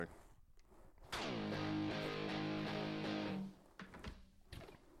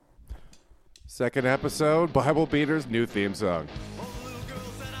Second episode, Bible Beaters, new theme song.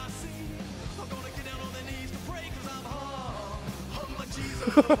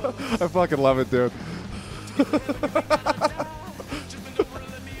 I fucking love it, dude.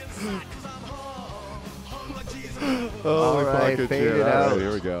 All right, fucking fade shit. it All out. right,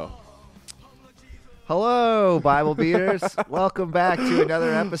 here we go. Hello, Bible Beaters. Welcome back to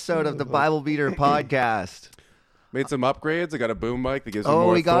another episode of the Bible Beater podcast. Made some upgrades. I got a boom mic that gives me Oh,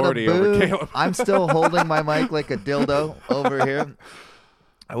 more we got a authority over boom. Caleb. I'm still holding my mic like a dildo over here.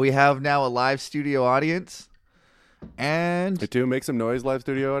 We have now a live studio audience. And Hey, too, make some noise, live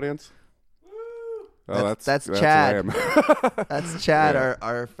studio audience. Oh, That's Chad. lame. that's Chad,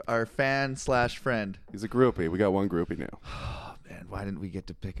 Yeah. our fan / friend. He's a groupie. We got one groupie now, Oh, man, why didn't we get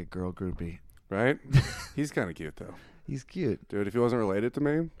to pick a girl groupie? right? He's kind of cute, though. He's cute. Dude, if he wasn't related to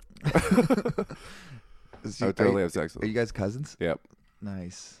me, Is I he- would totally are, have sex with are him. you guys cousins? Yep.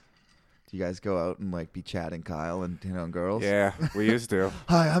 Nice. Do you guys go out and like be Chad and Kyle and hit on girls? Yeah, we used to.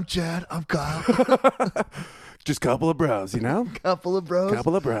 Hi, I'm Chad. I'm Kyle. Just a couple of bros, you know? Couple of bros.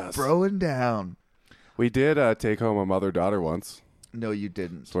 Couple of bros. Broing down. We did take home a mother-daughter once. No, you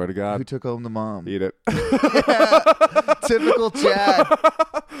didn't. Swear to Who God. took home the mom? Eat it. Typical Chad.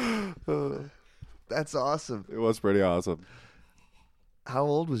 That's awesome. It was pretty awesome. How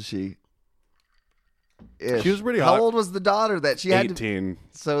old was she? Ish. She was pretty How hot. old was the daughter that she had? 18.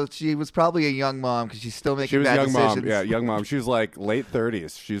 So she was probably a young mom because she's still making She was bad young decisions. mom. Yeah, young mom. She was like late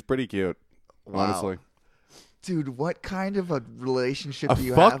 30s. She was pretty cute, Wow. honestly. Dude, what kind of a relationship A do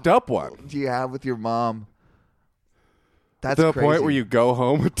you fucked have? up one. Do you have with your mom? That's To the crazy. point where you go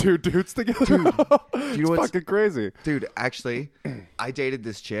home with two dudes together. Do you know it's what's fucking crazy. Dude, actually, I dated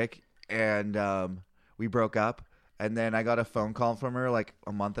this chick, and we broke up. And then I got a phone call from her like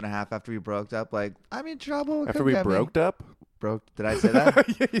a month and a half after we broke up. Like, I'm in trouble. After come we get me." broke up? Broke? Did I say that?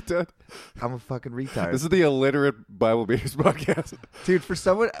 Yeah, you did. I'm a fucking retard, This is the illiterate Bible Beaters podcast. dude. For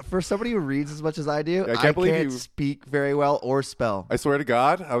somebody who reads as much as I do, I I can't can't believe you- speak very well or spell. I swear to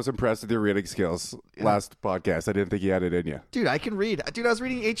God, I was impressed with your reading skills last podcast. I didn't think you had it in you. Dude, I can read. Dude, I was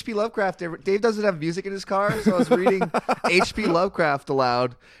reading H.P. Lovecraft. Dave doesn't have music in his car, so I was reading H.P. Lovecraft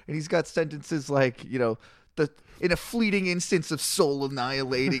aloud, and he's got sentences like, in a fleeting instance of soul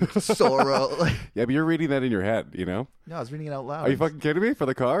annihilating sorrow. Like, Yeah, but you're reading that in your head, you know? no, I was reading it out loud. Are you fucking kidding me? For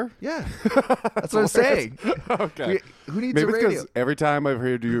the car? Yeah, that's what I'm saying. Okay. Who needs Maybe a it's radio? because every time I've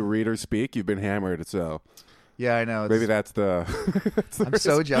heard you read or speak, you've been hammered. So Yeah, I know. maybe that's the, that's the I'm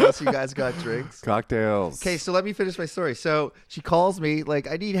so jealous you guys got drinks. cocktails. Okay, so let me finish my story. So she calls me, like,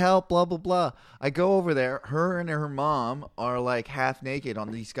 I need help, blah, blah, blah. I go over there. Her and her mom are, like, half naked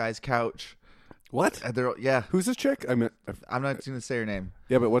on this guy's couch. What? And yeah, Who's this chick? I mean, I'm not going to say her name.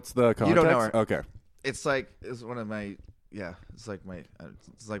 yeah, but what's the context? You don't know her. Okay, It's one of my, it's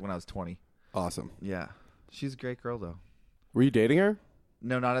like when I was 20. awesome. Yeah. She's a great girl, though. Were you dating her?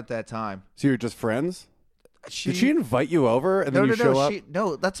 No, not at that time. So you were just friends? Did she invite you over and No, then you show up?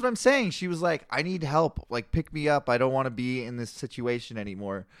 No, that's what I'm saying. She was like, I need help. Like, pick me up. I don't want to be in this situation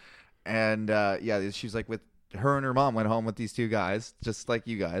anymore. And, she was like, with her and her mom went home with these two guys, just like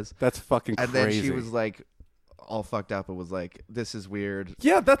you guys. That's fucking And crazy. then she was like, all fucked up and was like, this is weird.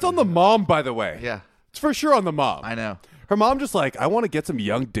 Yeah, that's on the mom, by the way. Yeah, It's for sure on the mom. I know. Her mom just like, I want to get some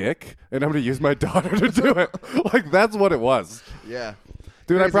young dick, and I'm going to use my daughter to do it. Like, that's what it was. Yeah.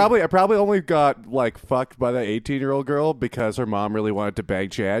 Dude, I Crazy. probably only got like fucked by that 18-year-old girl because her mom really wanted to bang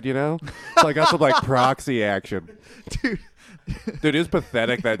Chad, you know? So I got some like proxy action. Dude, it was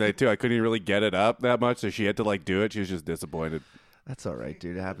pathetic that night too. I couldn't even really get it up that much, so she had to like do it. She was just disappointed. That's all right,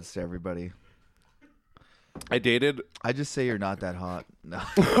 dude. It happens to everybody. I dated. I just say you're not that hot. No,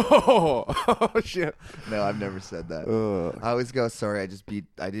 Oh shit. no, I've never said that. I always go, sorry,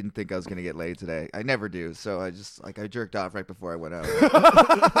 I didn't think I was going to get laid today. I never do. So I just, I jerked off right before I went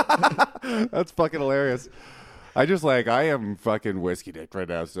out. That's fucking hilarious. I am fucking whiskey dick right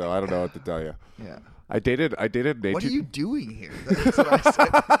now, so I don't know what to tell you. Yeah. I dated an 18. What are you doing here? That's what I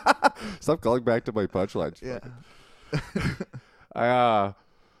said. Stop calling back to my punchline. Yeah.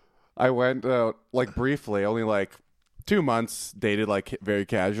 I went like briefly, only like 2 months, dated like very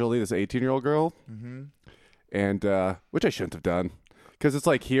casually this 18-year-old girl, and which I shouldn't have done because it's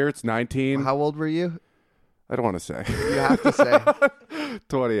like here it's 19. How old were you? I don't want to say. You have to say.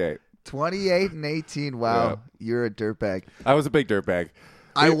 28. 28 and 18. Wow. Yeah. You're a dirtbag. I was a big dirtbag.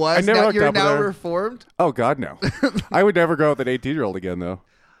 I was. never Now, hooked you're up with now her. reformed? Oh God, no! I would never go with an 18-year-old again, though.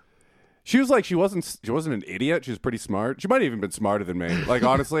 She was like, she wasn't an idiot. She was pretty smart. She might have even been smarter than me. Like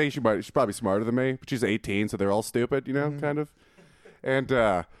honestly, she's probably smarter than me. But she's 18, so they're all stupid, you know, kind of. And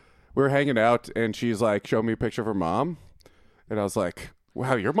we were hanging out, and she's like, showing me a picture of her mom, and I was like,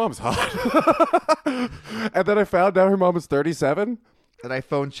 Wow, your mom's hot. And then I found out her mom was 37. And I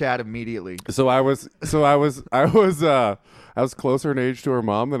phoned Chad immediately. So I was closer in age to her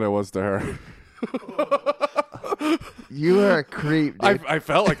mom than I was to her. You are a creep, dude. I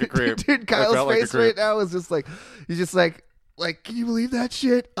felt like a creep. Dude, Kyle's face right now is just like, he's just like, can you believe that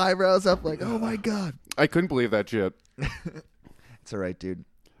shit? Eyebrows up, like, oh my God. I couldn't believe that shit. It's all right, dude.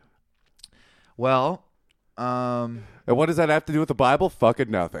 Well, and what does that have to do with the Bible? Fucking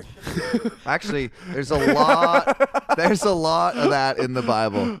nothing. actually, there's a lot of that in the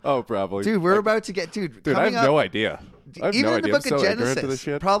Bible. Oh, probably. Dude, we're about to get, dude, I have no idea. I have even no in the idea. book I'm of so ignorant to this Genesis,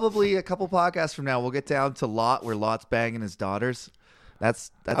 shit. probably a couple podcasts from now, we'll get down to Lot, where Lot's banging his daughters. That's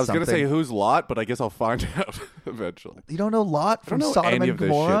I was something. gonna say who's Lot, but I guess I'll find out eventually. You don't know Lot from I don't know Sodom any and of this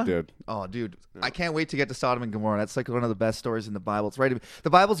Gomorrah? shit, dude. Oh, dude, I can't wait to get to Sodom and Gomorrah. That's like one of the best stories in the Bible. It's right. The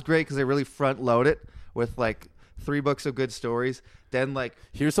Bible's great because they really front load it with like 3 books of good stories. Then like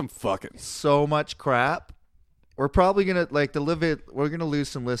Here's some fucking. so much crap. We're probably gonna we're gonna lose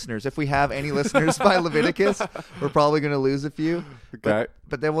some listeners if we have any listeners by Leviticus. We're probably gonna lose a few. Okay.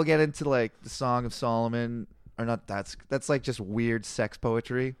 But then we'll get into like the Song of Solomon, or not. That's like just weird sex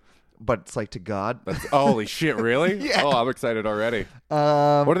poetry, but it's like to God. Holy shit! Really? Yeah. Oh, I'm excited already.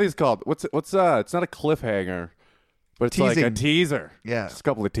 What are these called? What's it's not a cliffhanger, but it's like a Teasing. teaser. Yeah. Just a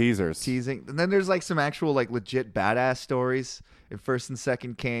couple of teasers. Teasing, and then there's like some actual like legit badass stories in First and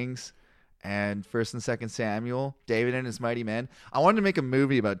Second Kings and First and Second Samuel. David and his mighty men. I wanted to make a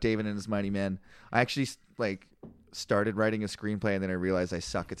movie about David and his mighty men. I actually like started writing a screenplay, and then I realized I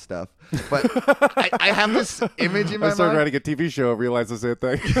suck at stuff. But I have this image in my I started mind. writing a TV show. Realized the same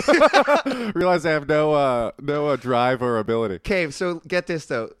thing. Realized I have no drive or ability. Okay, so get this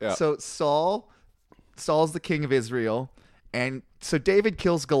though. Yeah. So Saul's the king of Israel, and so David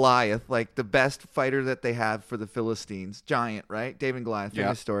kills Goliath, like the best fighter that they have for the Philistines, giant, right? David and Goliath, famous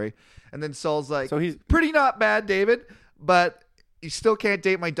Yeah. story. And then Saul's like, So he's- pretty not bad, David, but you still can't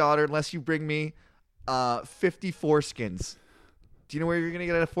date my daughter unless you bring me 50 foreskins. Do you know where you're gonna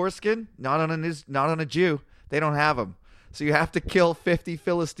get a foreskin? Not on a Jew. They don't have them. So you have to kill 50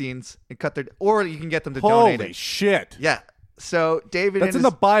 Philistines and cut their, or you can get them to donate Holy it. shit! Yeah. So David That's and in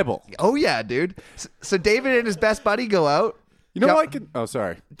the Bible. Oh yeah, dude. So David and his best buddy go out. You know what I can? Oh,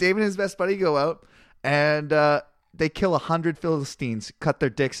 sorry. David and his best buddy go out, and they kill 100 Philistines, cut their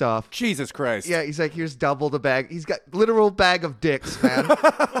dicks off. Jesus Christ. Yeah, he's like, here's double the bag. He's got literal bag of dicks, man.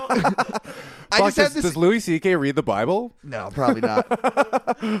 I Fuck, just have this. does Louis C.K. read the Bible? No, probably not.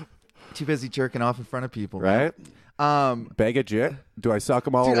 Too busy jerking off in front of people, man. Right? Bag of jit? Do I suck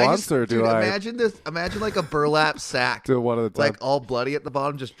them all Dude, at once, or do I imagine this? Imagine like a burlap sack, do one at a time? like all bloody at the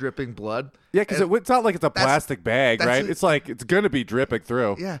bottom, just dripping blood. Yeah, because it's not like it's a plastic bag, that's right? it. It's like it's gonna be dripping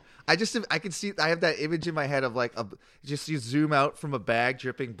through. Yeah, I can see. I have that image in my head of like just you zoom out from a bag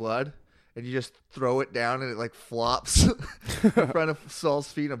dripping blood, and you just throw it down, and it like flops in front of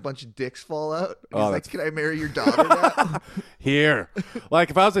Saul's feet, and a bunch of dicks fall out. And he's like, "Can I marry your daughter now?" Here, like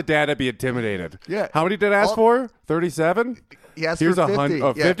if I was a dad, I'd be intimidated. Yeah. How many did I ask for? 37. He asked Here's for 50. 50.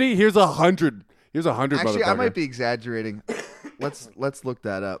 Oh, Yeah. 50. Here's 100. Here's 100. Actually, I motherfucker. might be exaggerating. Let's look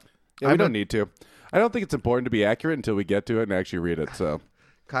that up. Yeah, we don't need to. I don't think it's important to be accurate until we get to it and actually read it. So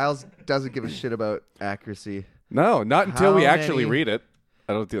Kyle's doesn't give a shit about accuracy. no, not until we How actually many read it.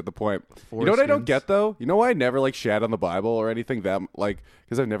 I don't get the point. You know what I don't foreskins? get though? You know why I never like shat on the Bible or anything that like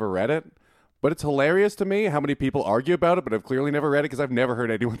because I've never read it. But it's hilarious to me how many people argue about it, but I've clearly never read it because I've never heard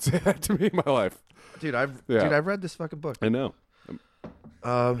anyone say that to me in my life. Dude, I've Yeah. read this fucking book. I know.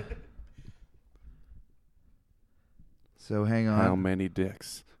 So hang How on. many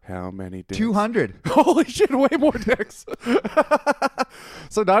dicks? How many dicks? 200. Holy shit, way more dicks.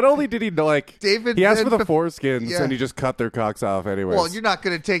 So not only did he like David he asked for then the foreskins yeah. and he just cut their cocks off anyways. Well, you're not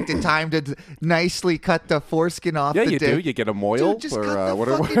going to take the time to nicely cut the foreskin off yeah, the you dick. do. You get a moil Dude, just or cut the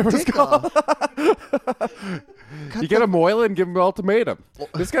whatever fucking it's dick called. off. You get a moil and give him an ultimatum.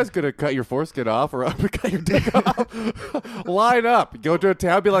 This guy's gonna cut your foreskin off or I'm gonna cut your dick off. Line up. You go to a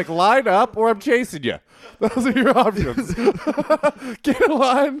town, be like, line up or I'm chasing you. Those are your options. Get in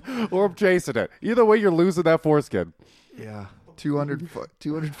line or I'm chasing it. Either way, you're losing that foreskin. Yeah. 200 fucking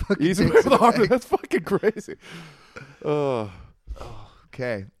Easy way dicks with in the a arm. bag. That's fucking crazy.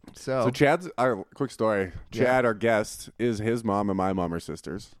 Okay. So Chad's our quick story. Chad, our guest, is his mom and my mom are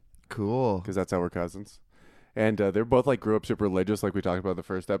sisters Cool. because that's how we're cousins. And they're both like grew up super religious, like we talked about in the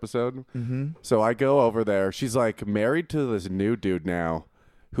first episode. Mm-hmm. So I go over there. She's like married to this new dude now,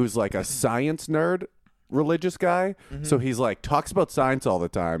 who's like a science nerd, religious guy. Mm-hmm. So he's like talks about science all the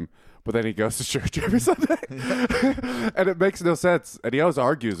time, but then he goes to church every Sunday, and it makes no sense. And he always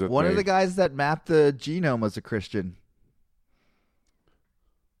argues with One me. of the guys that mapped the genome was a Christian.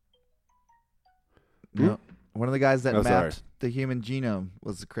 No. One of the guys that Oh, sorry. mapped the human genome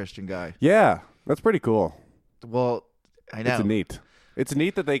was a Christian guy. Yeah, that's pretty cool. Well, I know. It's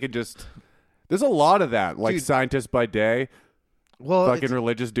neat that they could just. There's a lot of that, like Dude. scientist by day, Well, fucking it's-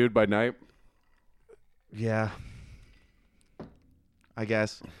 religious dude by night. yeah. I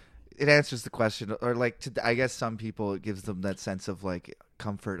guess it answers the question, or like, I guess some people it gives them that sense of like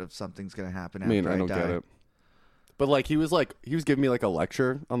comfort of something's gonna happen. I mean, after I don't die. get it. But like he was giving me like a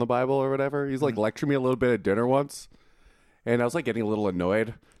lecture on the Bible or whatever. He's like lecturing me a little bit at dinner once, and I was like getting a little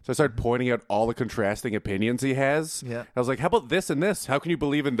annoyed. So I started pointing out all the contrasting opinions he has. Yeah. I was like, how about this and this? How can you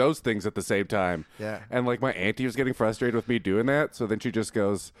believe in those things at the same time? Yeah. And like my auntie was getting frustrated with me doing that. So then she just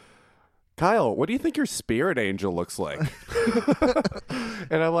goes, Kyle, what do you think your spirit angel looks like?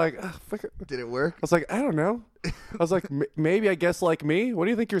 And I'm like, oh, fuck it. Did it work? I was like, I don't know. I was like, maybe I guess like me. What do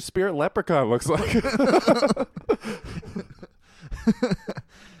you think your spirit leprechaun looks like?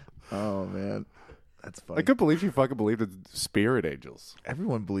 Oh man, that's funny. I couldn't believe you fucking believed in spirit angels.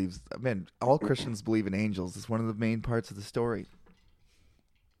 Everyone believes. Man, all Christians believe in angels. It's one of the main parts of the story.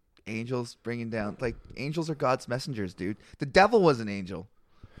 Angels bringing down, like, angels are God's messengers, dude. The devil was an angel.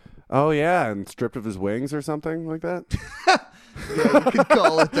 Oh yeah, and stripped of his wings or something like that. Yeah, you could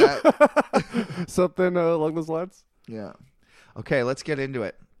call it that. Something along those lines. Yeah. Okay, let's get into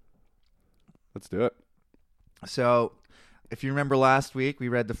it. Let's do it. So, if you remember last week, we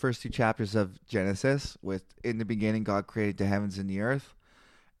read the first 2 chapters of Genesis with, in the beginning, God created the heavens and the earth.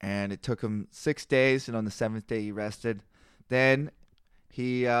 And it took him 6 days, and on the 7th day he rested. Then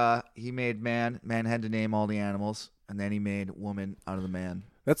he made man. Man had to name all the animals. And then he made woman out of the man.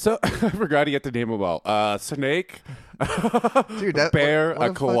 That's so. I forgot he had to name them all. Snake, Dude, that, bear, what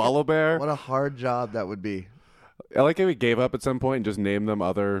a koala bear. What a hard job that would be. I like how he gave up at some point and just named them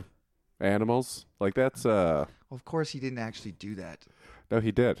other animals. Like that's. Well, of course, he didn't actually do that. No,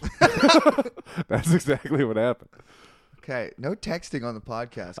 he did. That's exactly what happened. Okay, no texting on the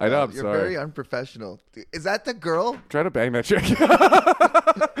podcast. I know, Kyle. I'm You're sorry. very unprofessional. Is that the girl? Try to bang that chick.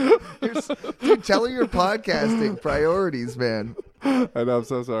 Dude, tell her your podcasting priorities, man. I know. I'm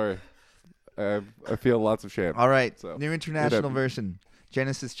so sorry. I feel lots of shame. All right, So, New International whatever. Version,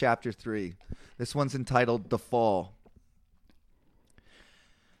 Genesis chapter 3. This one's entitled The Fall.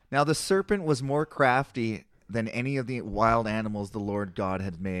 Now the serpent was more crafty than any of the wild animals the Lord God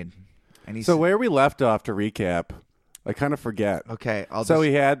had made. And he So said, where we left off to recap, I kind of forget. okay, He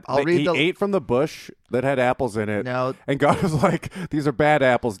read the ate from the bush that had apples in it. No. And God was like, these are bad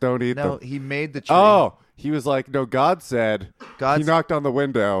apples, don't eat No, them. he made the tree. Oh, he was like, no, God said, God's- he knocked on the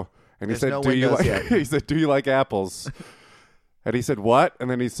window and he There's said, no do you windows like, yet. he said, do you like apples? And he said, what? And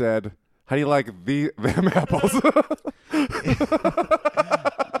then he said, how do you like them apples?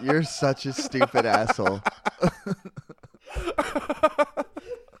 You're such a stupid asshole.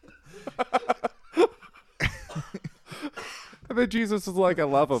 And then Jesus was like, I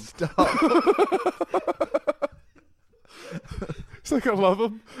love them. He's like, I love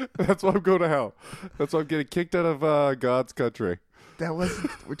them. That's why I'm going to hell. That's why I'm getting kicked out of God's country. That wasn't.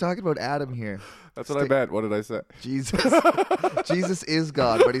 We're talking about Adam here. That's what I meant. What did I say? Jesus. Jesus is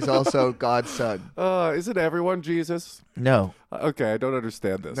God, but he's also God's son. Isn't everyone Jesus? No, Okay, I don't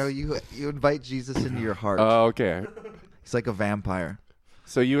understand this. no. You invite Jesus into your heart. Oh, okay. He's like a vampire.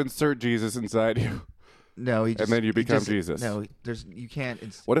 So you insert Jesus inside you. No, he just, then you he become just- Jesus. No, you can't.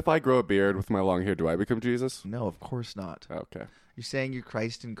 What if I grow a beard with my long hair? Do I become Jesus? No, of course not. Okay. You're saying you're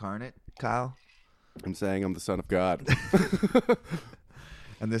Christ incarnate, Kyle? I'm saying I'm the son of God.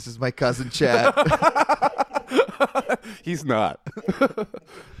 And this is my cousin Chad. He's not.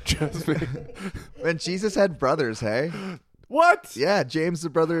 Just me. And Jesus had brothers, hey? What? Yeah, James, the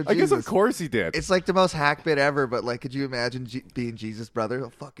brother of I Jesus. guess of course he did. It's like the most hack bit ever, but like, could you imagine being Jesus' brother? Oh,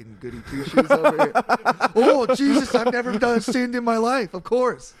 fucking goody two shoes over here. Oh, Jesus, I've never done sinned in my life. Of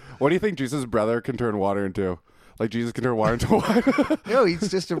course. What do you think Jesus' brother can turn water into? Like Jesus can turn water into wine? No, he's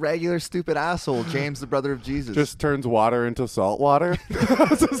just a regular stupid asshole. James, the brother of Jesus. Just turns water into salt water?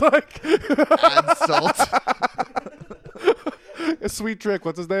 It's just like add salt. a sweet trick.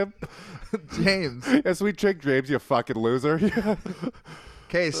 What's his name? James. A sweet trick, James, you fucking loser. Yeah.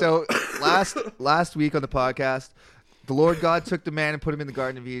 Okay, so last week on the podcast, the Lord God took the man and put him in the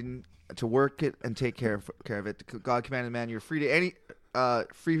Garden of Eden to work it and take care of it. God commanded the man, "You're free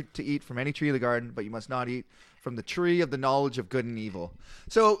to eat from any tree of the garden, but you must not eat from the tree of the knowledge of good and evil."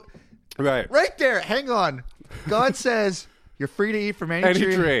 So Right. right there, hang on. God says you're free to eat from any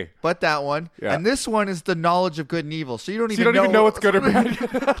tree. but that one. Yeah. And this one is the knowledge of good and evil. So you don't So even you don't even know what's good or bad.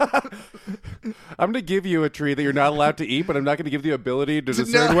 I'm going to give you a tree that you're not allowed to eat, but I'm not going to give you the ability to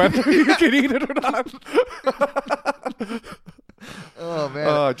discern No. whether you can eat it or not. Oh man.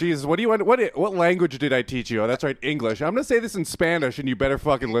 Oh, Jesus, what language did I teach you? Oh, that's right, English. I'm gonna say this in Spanish, and you better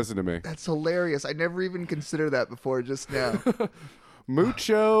fucking listen to me. That's hilarious. I never even considered that before just now.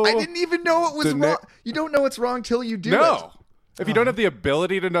 Mucho. I didn't even know it was wrong. You don't know it's wrong till you do it. No. If you don't have the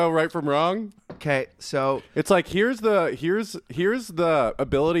ability to know right from wrong, Okay, so it's like here's the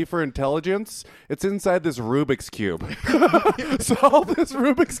ability for intelligence. It's inside this Rubik's cube. Solve this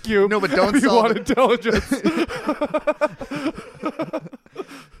Rubik's cube. No, but don't if you solve want it. intelligence.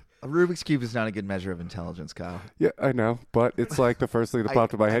 a Rubik's Cube is not a good measure of intelligence, Kyle. Yeah, I know, but it's like the first thing that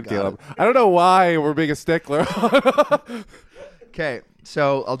popped in my head, got Caleb. it. I don't know why we're being a stickler. Okay,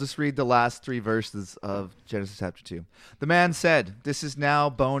 so I'll just read the last 3 verses of Genesis chapter 2. The man said, "This is now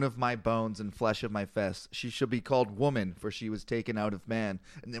bone of my bones and flesh of my flesh. She shall be called woman, for she was taken out of man."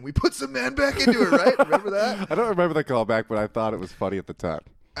 And then we put some man back into her, right? Remember that? I don't remember the callback, but I thought it was funny at the time.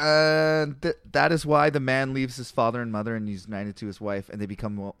 And that is why the man leaves his father and mother and is united to his wife, and they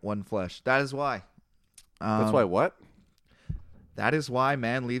become one flesh. That is why. That's why what? That is why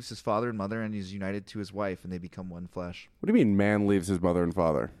man leaves his father and mother and is united to his wife, and they become one flesh. What do you mean man leaves his mother and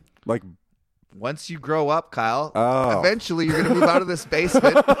father? Like, Once you grow up, Kyle, Oh. eventually you're going to move out of this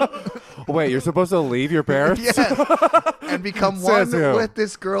basement. wait, you're supposed to leave your parents? Yes. And become one Says who? with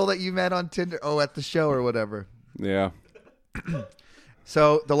this girl that you met on Tinder. Oh, at the show or whatever. Yeah.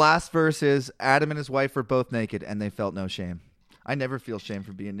 So the last verse is Adam and his wife were both naked and they felt no shame. I never feel shame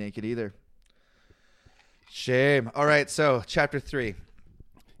for being naked either. Shame. All right, so chapter 3.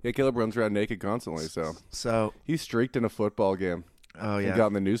 Yeah, Caleb runs around naked constantly, so. So, He streaked in a football game. oh He yeah. got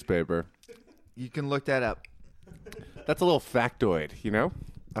in the newspaper. You can look that up. That's a little factoid, you know?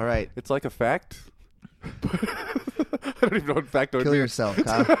 All right. It's like a fact. I don't even know what factoid Kill means. yourself,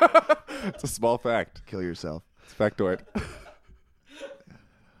 Kyle. It's a small fact. Kill yourself. It's factoid.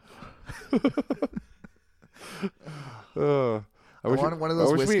 I want one of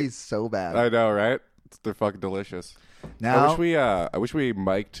those whiskeys so bad. I know, right? They're fucking delicious. Now, I wish we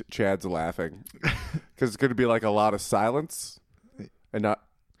mic'd Chad's laughing because it's going to be like a lot of silence and not.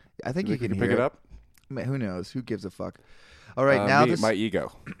 I think you can pick hear it up. Who knows? Who gives a fuck? All right, now me, this. my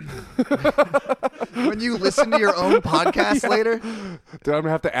ego. When you listen to your own podcast later. Dude, I'm gonna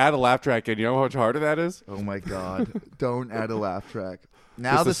have to add a laugh track in. You know how much harder that is? Oh my God! Don't add a laugh track.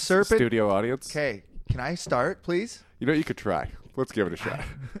 Now the Just a serpent. studio audience. Okay, can I start, please? You know you could try. Let's give it a shot.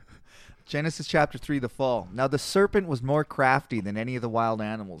 Genesis chapter 3, the fall. Now the serpent was more crafty than any of the wild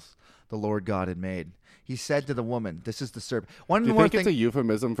animals the Lord God had made. He said to the woman, "This is the serpent." One Do you more think thing. it's a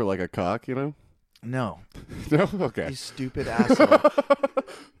euphemism for like a cock? You know? No, No. Okay. you stupid asshole.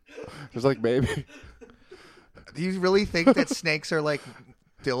 Just like maybe. Do you really think that snakes are like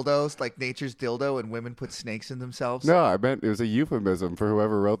dildos, like nature's dildo, and women put snakes in themselves? No, I meant it was a euphemism for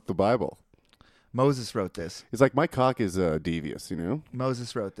whoever wrote the Bible. Moses wrote this. He's like, my cock is devious. You know?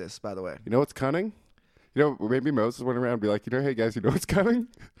 Moses wrote this, by the way. You know what's cunning? You know, maybe Moses went around and be like, you know, hey guys, you know what's cunning?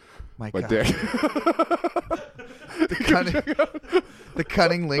 My My God. dick. The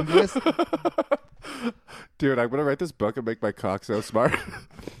cunning linguist. Dude, I'm gonna write this book and make my cock so smart,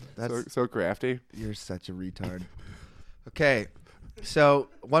 That's so crafty. You're such a retard. Okay, so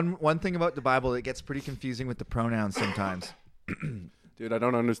one thing about the Bible, it gets pretty confusing with the pronouns sometimes. Dude, I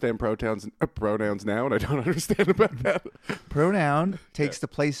don't understand pronouns now, and I don't understand about that. Pronoun takes the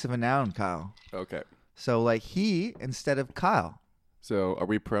place of a noun, Kyle. Okay, So like he instead of Kyle. so are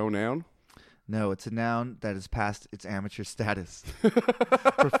we pronoun? No, it's a noun that is past its amateur status.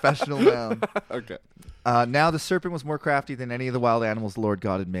 Professional noun. Okay. Now the serpent was more crafty than any of the wild animals the Lord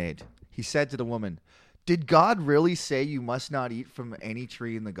God had made. He said to the woman, "Did God really say you must not eat from any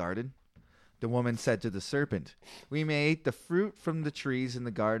tree in the garden?" The woman said to the serpent, "We may eat the fruit from the trees in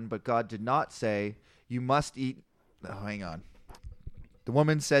the garden, but God did not say you must eat." Oh, hang on. The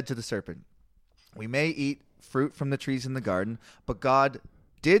woman said to the serpent, "We may eat fruit from the trees in the garden, but God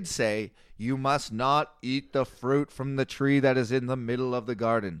did say you must not eat the fruit from the tree that is in the middle of the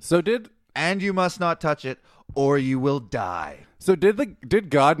garden. So did And you must not touch it, or you will die." did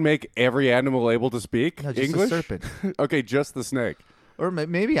God make every animal able to speak No, just English? the serpent. Okay, just the snake. Or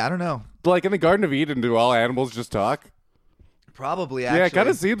maybe, I don't know. Like in the Garden of Eden, do all animals just talk? Probably, Yeah, it kind actually.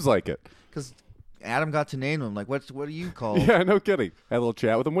 of seems like it. Because Adam got to name them. Like, what are you called? Yeah, no kidding. Had a little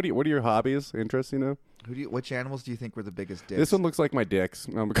chat with him. What are your hobbies, interests? You know, Which animals do you think were the biggest dicks? this one looks like my dicks.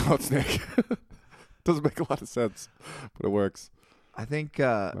 I'm gonna call it snake. Doesn't make a lot of sense, but it works. I think In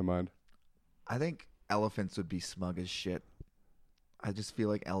my mind. I think elephants would be smug as shit. I just feel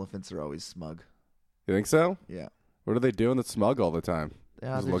like elephants are always smug. You think so? Yeah. What are they doing that's smug all the time?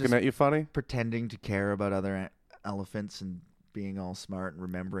 Yeah, Just they're looking just at you funny? pretending to care about other elephants and being all smart and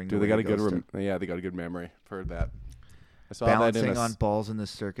remembering. Dude, the they way got a it good goes to- they got a good memory. I've heard that. I saw that balancing in on balls in the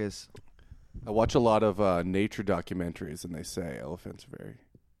circus. I watch a lot of nature documentaries, and they say elephants are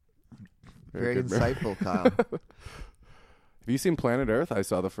Very good. insightful, Kyle. Have you seen Planet Earth? I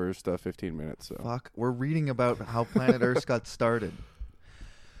saw the first 15 minutes. So. Fuck, we're reading about how Planet Earth got started.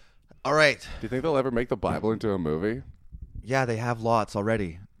 All right. Do you think they'll ever make the Bible into a movie? Yeah, they have lots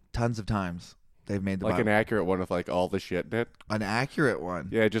already. Tons of times they've made the Like Bible. an accurate one with like all the shit in it? An accurate one.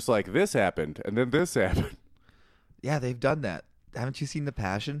 Yeah, just like this happened, and then this happened. Yeah, they've done that. Haven't you seen The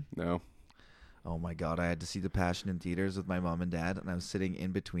Passion? No. Oh my God, I had to see The Passion in theaters with my mom and dad, and I was sitting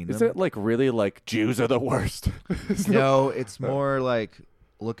in between them. Is it like really like Jews are the worst? No, it's more like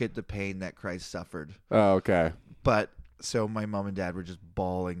look at the pain that Christ suffered. Oh, okay. But so my mom and dad were just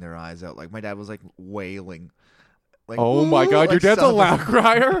bawling their eyes out. Like my dad was like wailing. Like, Oh my God, your like dad's a sobbing. loud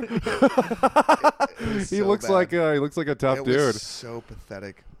crier. was He so looks bad. like a tough It dude. was so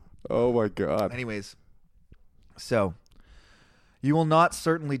pathetic. Oh my God. Anyways, so you will not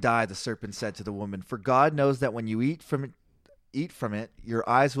certainly die, the serpent said to the woman, for God knows that when you eat from it, your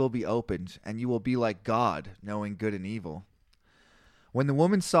eyes will be opened, and you will be like God, knowing good and evil. When the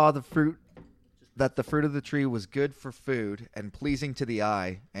woman saw that the fruit of the tree was good for food and pleasing to the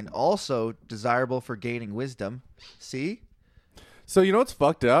eye, and also desirable for gaining wisdom, see? So you know what's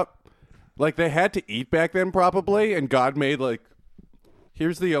fucked up? Like they had to eat back then probably, and God made like,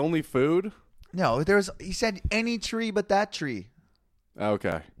 here's the only food. No, he said any tree but that tree.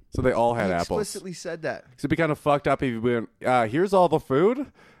 Okay. So they all had He apples. explicitly said that. So it'd be kind of fucked up if you went, here's all the food,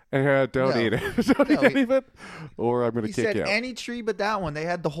 and don't No. eat it. Don't No, eat any of it, or I'm going He to kick said you out. any tree but that one. They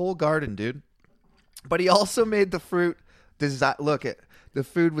had the whole garden, dude. But he also made the fruit. The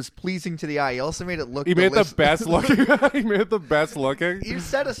food was pleasing to the eye. He also made it look. He made the delicious. best looking. He made the best looking. He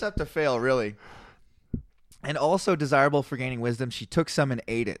set us up to fail, really. And also desirable for gaining wisdom, she took some and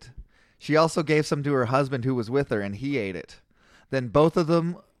ate it. She also gave some to her husband who was with her, and he ate it. Then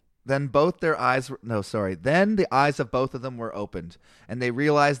the eyes of both of them were opened, and they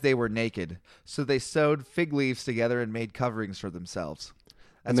realized they were naked. So they sewed fig leaves together and made coverings for themselves.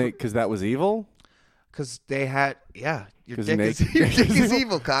 And because that was evil. Because they had, your 'Cause dick is naked-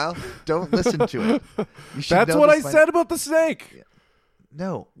 evil, Kyle. Don't listen to it. You should That's know what I this by- said about the snake.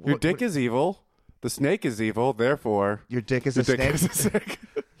 No. Your dick is evil. The snake is evil. Therefore, Your dick is the a dick snake? is a snake.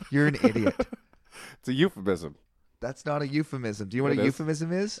 You're an idiot. It's a euphemism. That's not a euphemism. Do you know what It a is.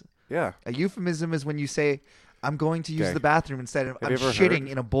 euphemism is? Yeah. A euphemism is when you say, I'm going to use Okay. the bathroom instead of I'm you ever shitting heard-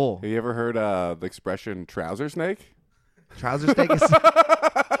 in a bowl. Have you ever heard the expression "trouser snake"? Trouser snake is...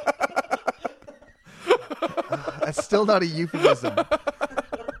 That's still not a euphemism.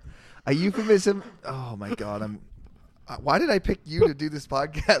 A euphemism... Oh, my God. Why did I pick you to do this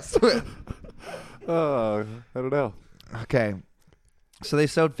podcast with? I don't know. Okay. So they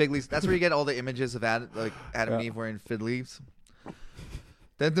sewed fig leaves. That's where you get all the images of Adam and Eve wearing fig leaves.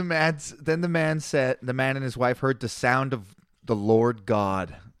 Then the man and his wife heard the sound of the Lord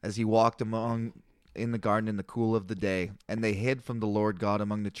God as he walked in the garden in the cool of the day, and they hid from the Lord God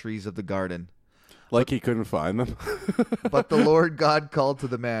among the trees of the garden. Like he couldn't find them. But the Lord God called to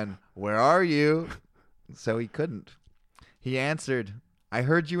the man, "Where are you?" So he couldn't. He answered, "I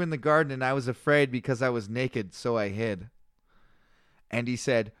heard you in the garden, and I was afraid because I was naked, so I hid." And he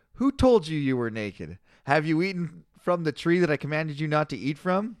said, "Who told you you were naked? Have you eaten from the tree that I commanded you not to eat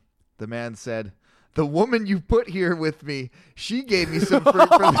from?" The man said, "The woman you put here with me, she gave me some fruit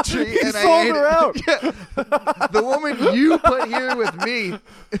from the tree, He and I sold ate her it." out. Yeah. The woman you put here with me.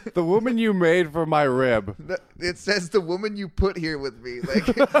 The woman you made for my rib. It says the woman you put here with me. Like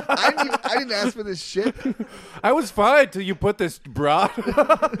I didn't ask for this shit. I was fine till you put this broad.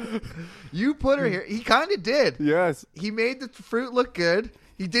 You put her here. He kind of did. Yes. He made the fruit look good.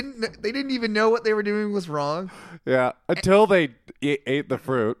 They didn't even know what they were doing was wrong. Yeah. Until they ate the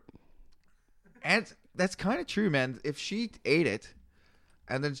fruit. And that's kind of true, man. If she ate it,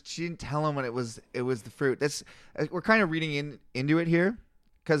 and then she didn't tell him when it was the fruit. We're kind of reading into it here,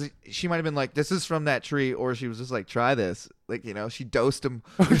 because she might have been like, "This is from that tree," or she was just like, "Try this." Like, she dosed him.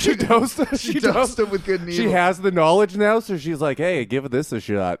 She dosed him with good and evil. She has the knowledge now, so she's like, "Hey, give this a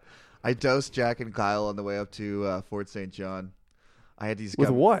shot." I dosed Jack and Kyle on the way up to Fort St. John. I had these With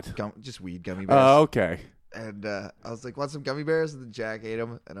what? just weed gummy bears. Oh, okay. And I was like, "Want some gummy bears?" And then Jack ate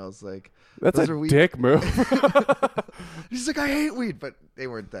them, and I was like, That's "Those a are weed." dick move. He's like, "I hate weed," but they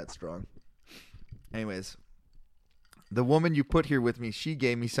weren't that strong. Anyways, the woman you put here with me, she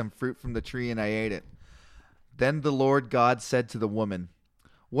gave me some fruit from the tree, and I ate it. Then the Lord God said to the woman,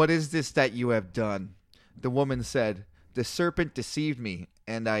 "What is this that you have done?" The woman said, "The serpent deceived me,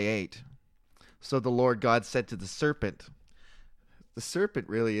 and I ate." So the Lord God said to the serpent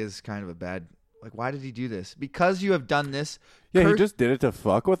really is kind of a bad Like, why did he do this? Because you have done this. Yeah, he just did it to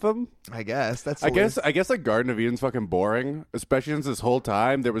fuck with them. I guess that's. I guess like Garden of Eden's fucking boring, especially since this whole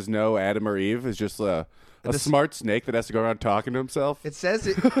time there was no Adam or Eve. It's just a smart snake that has to go around talking to himself. It says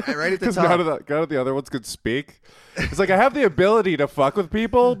it right at the Because top. none of the other ones could speak. It's like, I have the ability to fuck with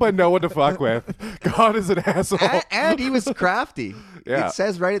people, but no one to fuck with. God is an asshole. And he was crafty. Yeah. It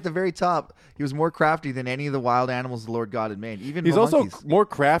says right at the very top, he was more crafty than any of the wild animals the Lord God had made. Even He's the also monkeys. more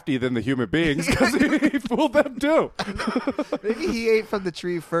crafty than the human beings because he fooled them too. Maybe he ate from the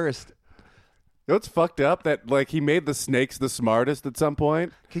tree first. You know what's fucked up? That like he made the snakes the smartest at some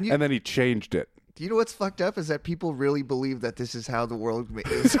point, and then he changed it. Do you know what's fucked up is that people really believe that this is how the world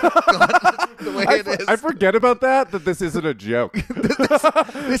is the way it is. I forget about that this isn't a joke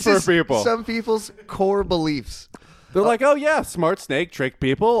This for is people. some people's core beliefs. They're like, oh yeah, smart snake tricked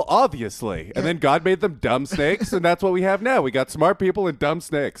people, obviously. And then God made them dumb snakes, and that's what we have now. We got smart people and dumb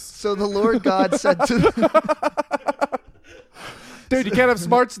snakes. So the Lord God said to them, dude, you can't have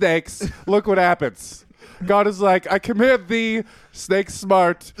smart snakes. Look what happens. God is like, I command thee, snake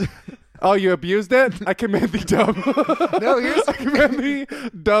smart. Oh, you abused it? I command thee dumb. No, I command thee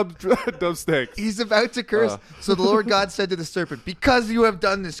dumb snakes. he's about to curse. So the Lord God said to the serpent, because you have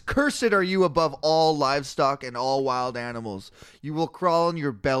done this, cursed are you above all livestock and all wild animals. You will crawl on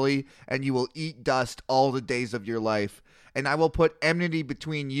your belly and you will eat dust all the days of your life. And I will put enmity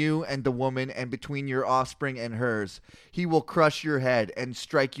between you and the woman and between your offspring and hers. He will crush your head and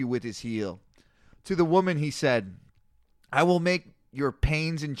strike you with his heel. To the woman he said, I will make your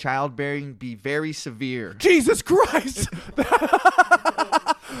pains in childbearing be very severe. Jesus Christ!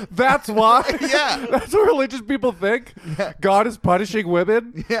 That's why? Yeah. That's what religious people think? Yeah. God is punishing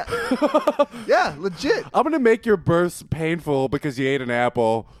women? Yeah. Yeah, legit. I'm going to make your births painful because you ate an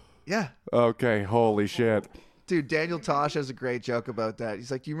apple. Yeah. Okay, holy shit. Dude, Daniel Tosh has a great joke about that.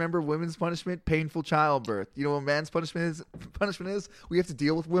 He's like, "Do you remember women's punishment? Painful childbirth. You know what man's punishment is? We have to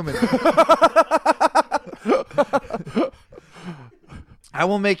deal with women." I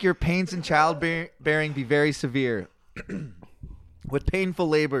will make your pains in childbearing be very severe. With painful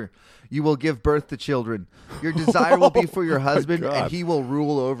labor, you will give birth to children. Your desire will be for your husband, God. and he will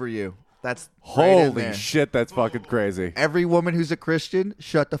rule over you. That's right in Holy there. shit, that's fucking crazy. Every woman who's a Christian,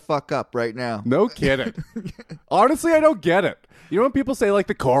 shut the fuck up right now. No kidding. Honestly, I don't get it. You know when people say like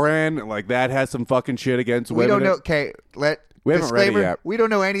the Koran, like that has some fucking shit against We women? don't know. Okay, We haven't read it disclaimer, yet. we don't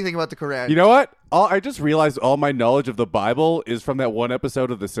know anything about the Quran. You know what? I just realized all my knowledge of the Bible is from that one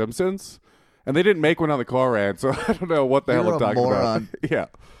episode of The Simpsons. And they didn't make one on the Koran, so I don't know what the hell You're I'm a talking moron. about. Yeah.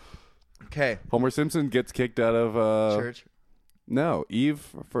 Okay, Homer Simpson gets kicked out of church. No, Eve.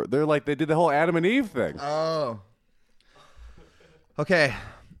 They did the whole Adam and Eve thing. Oh. Okay.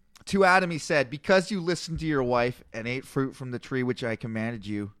 To Adam he said, because you listened to your wife and ate fruit from the tree which I commanded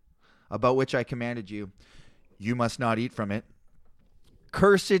you, about which I commanded you, you must not eat from it.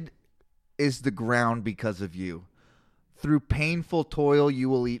 Cursed is the ground because of you. Through painful toil you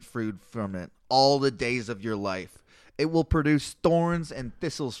will eat fruit from it all the days of your life. It will produce thorns and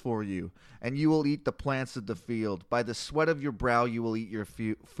thistles for you, and you will eat the plants of the field. By the sweat of your brow you will eat your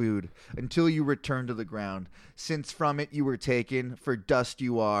food, until you return to the ground, since from it you were taken, for dust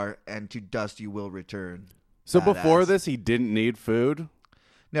you are, and to dust you will return. So Badass. before this, he didn't need food?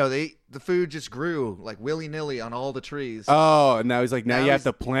 No, the food just grew like willy-nilly on all the trees. Oh, and now he's like, now Now you have he's-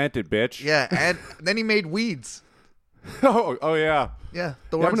 to plant it, bitch. Yeah, and then he made weeds. oh, yeah. Yeah,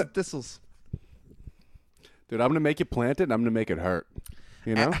 thorns gonna- and thistles. Dude, I'm going to make you plant it, and I'm going to make it hurt.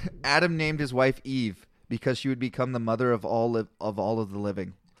 You know? Adam named his wife Eve because she would become the mother of all of the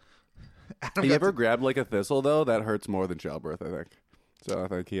living. Adam You got ever to- grabbed like a thistle, though? That hurts more than childbirth, I think. So I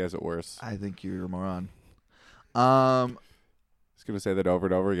think he has it worse. I think you're a moron. He's going to say that over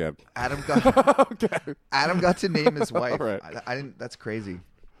and over again. Adam got Okay. Adam got to name his wife. All right. I didn't. That's crazy.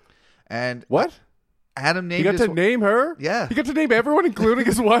 And What? Adam named He got his to name her? Yeah. He got to name everyone, including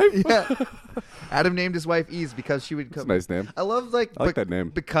his wife? yeah. Adam named his wife Eve because she would That's a come. nice name. I love I like that name.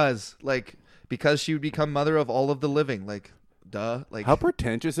 because she would become mother of all of the living. Like, duh. Like, How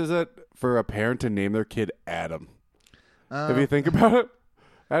pretentious is it for a parent to name their kid Adam? If you think about it,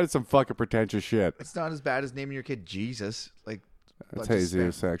 that is some fucking pretentious shit. it's not as bad as naming your kid Jesus. Like, That's but just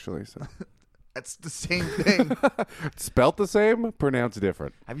Jesus, actually. So. that's the same thing. Spelt the same, pronounced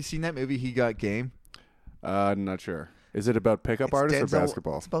different. Have you seen that movie? He Got Game. Not sure. Is it about pickup It's artists or Denzel-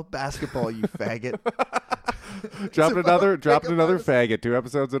 basketball? It's about basketball, you faggot. Dropping about another pickup another artists. faggot 2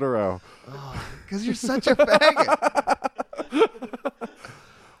 episodes in a row. Because you're such a faggot.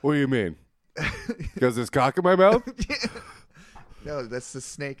 What do you mean? Because there's cock in my mouth? No, that's the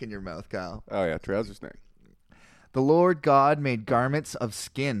snake in your mouth, Kyle. Oh yeah, trouser snake. The Lord God made garments of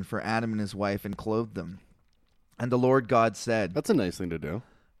skin for Adam and his wife and clothed them. And the Lord God said, That's a nice thing to do.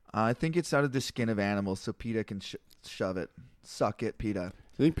 I think it's out of the skin of animals, so PETA can shove it. Suck it, PETA.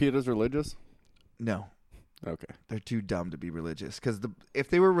 You think PETA's religious? No. Okay. They're too dumb to be religious. Because if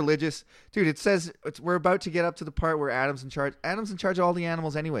they were religious... Dude, it says... we're about to get up to the part where Adam's in charge. Adam's in charge of all the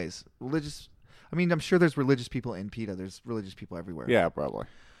animals anyways. Religious... I mean, I'm sure there's religious people in PETA. There's religious people everywhere. Yeah, probably.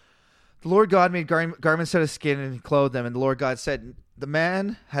 The Lord God made garments out of skin and clothed them. And the Lord God said, the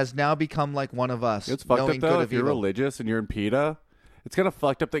man has now become like one of us. It's fucked up, knowing though, good if of you're evil. religious and you're in PETA. It's kind of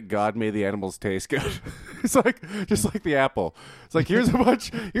fucked up that God made the animals taste good. It's like just like the apple. It's like here's a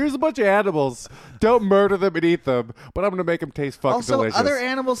bunch of animals. Don't murder them and eat them, but I'm gonna make them taste fucking Also, delicious. other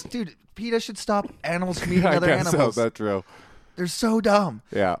animals, dude. PETA should stop animals from eating I other guess animals. so. That's true. They're so dumb.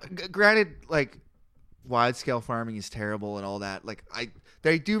 Yeah. Granted, like wide scale farming is terrible and all that. Like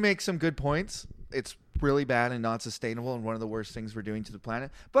they do make some good points. It's really bad and not sustainable and one of the worst things we're doing to the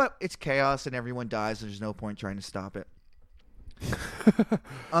planet. But it's chaos and everyone dies. And there's no point trying to stop it.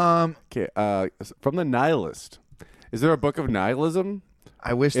 Okay. From the Nihilist. Is there a book of nihilism?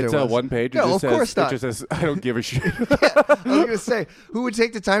 I wish It's there was. one page. It No, just of says, course not. It just says, I don't give a shit. I was going to say, who would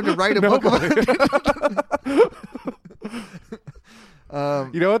take the time to write a book about it?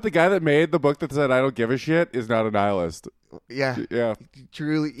 You know what? The guy that made the book that said I don't give a shit is not a nihilist. Yeah. Yeah.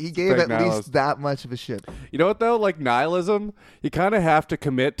 Truly. He gave Fake at nihilist. least that much of a shit. You know what, though? Like, nihilism, you kind of have to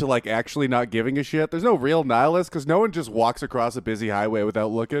commit to, like, actually not giving a shit. There's no real nihilist because no one just walks across a busy highway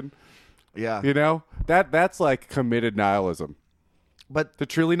without looking. Yeah. You know? That's like, committed nihilism. But To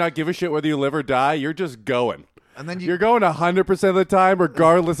truly not give a shit whether you live or die, you're just going. and then You're going 100% of the time,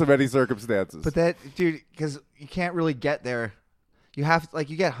 regardless of any circumstances. But that, dude, because you can't really get there. You have, like,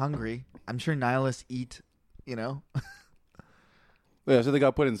 you get hungry. I'm sure nihilists eat, you know? Yeah, so they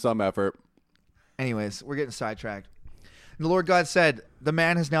got put in some effort. Anyways, we're getting sidetracked. And the Lord God said, the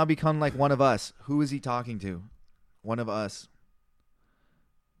man has now become like one of us. Who is he talking to? One of us.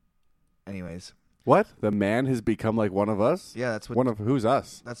 Anyways. What? The man has become like one of us? Yeah, that's what One of who's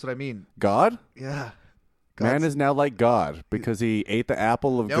us? that's what I mean. God? Yeah. Man God's- is now like God because he ate the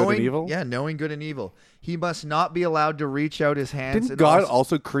apple of good knowing, and evil? Yeah, knowing good and evil. He must not be allowed to reach out his hands. Didn't and God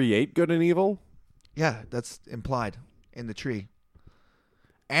also create good and evil? Yeah, that's implied in the tree.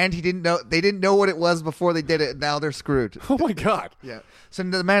 And he didn't know. They didn't know what it was before they did it. And now they're screwed. Oh my God. Yeah. So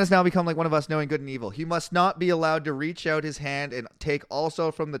the man has now become like one of us, knowing good and evil. He must not be allowed to reach out his hand and take also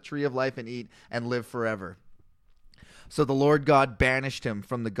from the tree of life and eat and live forever. So the Lord God banished him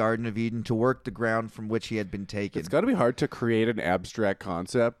from the Garden of Eden to work the ground from which he had been taken. It's got to be hard to create an abstract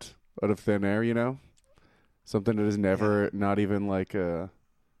concept out of thin air, you know? Something that is never, not even like a,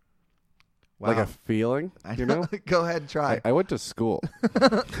 like Wow. a feeling, I you know? Go ahead and try. I went to school.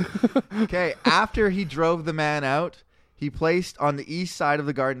 Okay, after he drove the man out, he placed on the east side of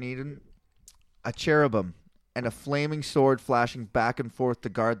the Garden of Eden a cherubim and a flaming sword flashing back and forth to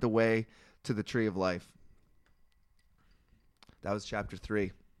guard the way to the tree of life. That was chapter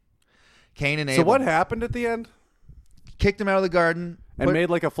 3. Cain and Abel So what happened at the end? kicked him out of the garden And made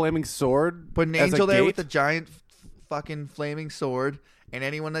like a flaming sword? put an as a angel there with gate? a giant fucking flaming sword, and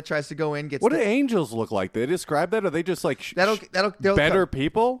anyone that tries to go in gets What do angels look like? They describe that? Are they just like they'll better come.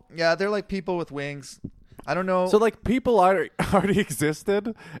 people? Yeah, they're like people with wings. I don't know. So like people already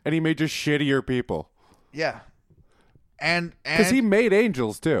existed, and he made just shittier people. yeah, and Because he made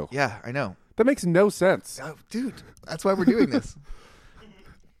angels too. yeah, I know. That makes no sense. Oh, dude, that's why we're doing this.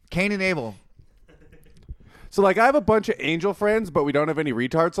 Cain and Abel. So like I have a bunch of angel friends, but we don't have any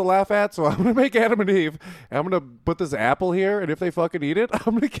retards to laugh at. So I'm gonna make Adam and Eve. And I'm gonna put this apple here, and if they fucking eat it,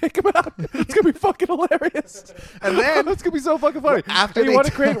 I'm gonna kick them out. It's gonna be fucking hilarious. And then- it's gonna be so fucking funny. After hey, you they want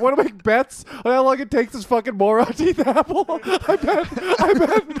to do- create? Want to make bets on how long it takes this fucking moron to eat the apple?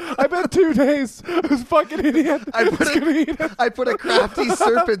 I bet 2 days. This fucking idiot is gonna eat it. I put a crafty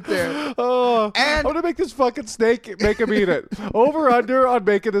serpent there. Oh, And- I'm gonna make this fucking snake make him eat it. Over under on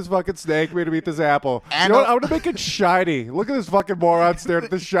making this fucking snake make him eat this apple. And You know what? I'm gonna make it shiny. Look at this fucking moron staring at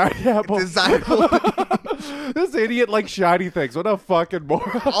this shiny apple. Desirable. This idiot likes shiny things. What a fucking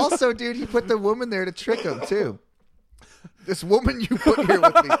moron. Also, dude, he put the woman there to trick him too. This woman you put here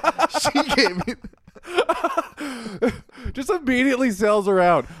with me, she gave me. Just immediately sells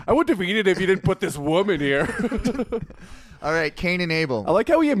around. I wouldn't have eaten it if you didn't put this woman here. All right, Cain and Abel. I like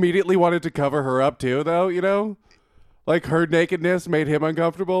how he immediately wanted to cover her up too, though, you know? Like her nakedness made him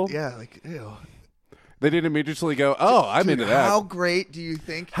uncomfortable. Yeah, like ew. They didn't immediately go, "Oh, I'm Dude, into that." How great do you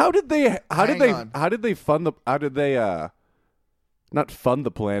think? How did they not fund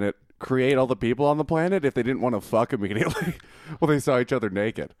the planet, create all the people on the planet if they didn't want to fuck immediately? Well, they saw each other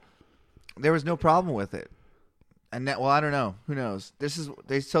naked. There was no problem with it. And well, I don't know. Who knows?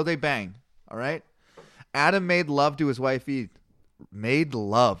 So they bang. All right. Adam made love to his wife Eve. Made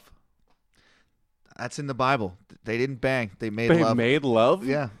love. That's in the Bible. They didn't bang. They made love. They made love?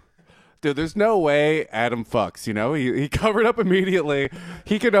 Yeah. Dude, there's no way Adam fucks, you know? He covered up immediately.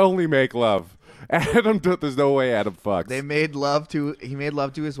 He can only make love. There's no way Adam fucks. He made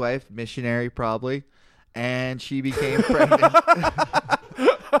love to his wife, missionary probably, and she became pregnant.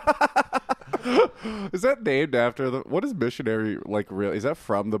 Is that named after what is missionary like really? Is that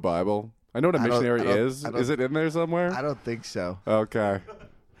from the Bible? I know what a missionary is. Is it in there somewhere? I don't think so. Okay.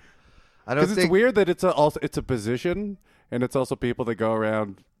 I don't think it's weird that it's a position, and it's also people that go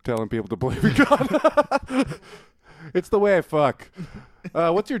around telling people to believe in God. It's the way I fuck.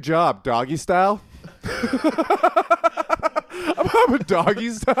 What's your job? Doggy style? I'm a doggy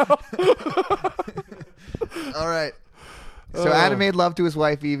style. All right. So Adam made love to his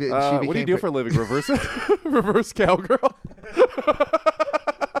wife Eve. And she became what do you do for a living? Reverse cowgirl.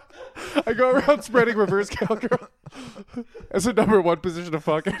 I go around spreading reverse cowgirl as the number one position of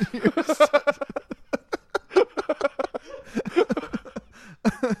fucking.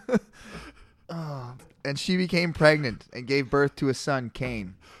 And she became pregnant and gave birth to a son,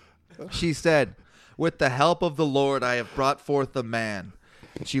 Cain. She said, "With the help of the Lord, I have brought forth a man."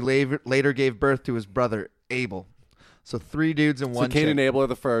 And she later gave birth to his brother, Abel. So 3 dudes and 1 So Cain chick. and Abel are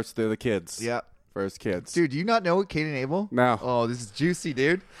the first. They're the kids. Yeah. First kids. Dude, do you not know Cain and Abel? No. Oh, this is juicy,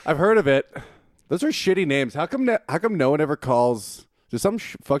 dude. I've heard of it. Those are shitty names. How come no one ever calls... Does some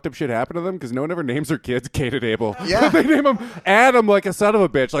fucked up shit happen to them? Because no one ever names their kids Cain and Abel. Yeah. They name them Adam like a son of a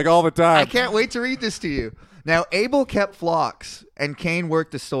bitch, like all the time. I can't wait to read this to you. Now, Abel kept flocks, and Cain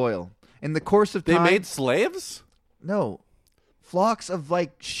worked the soil. In the course of They time... made slaves? No. Flocks of,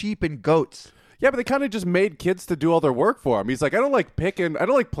 like, sheep and goats. Yeah, but they kind of just made kids to do all their work for him. He's like, I don't like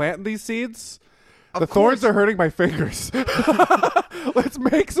planting these seeds. The thorns are hurting my fingers. Let's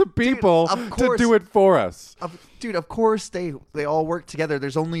make some people to do it for us. Dude, of course they all work together.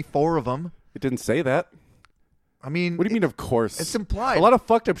 There's only 4 of them. It didn't say that. I mean... What do you mean, of course? It's implied. A lot of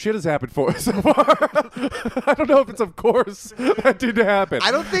fucked up shit has happened for us so far. I don't know if it's of course that didn't happen.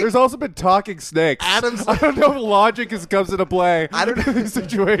 I don't think... There's also been talking snakes. I don't know if logic comes into play in these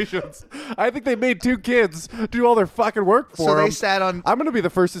situations. I think they made 2 kids do all their fucking work for them. So they sat on... I'm going to be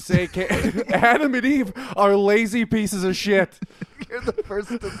the first to say Adam and Eve are lazy pieces of shit. You're the first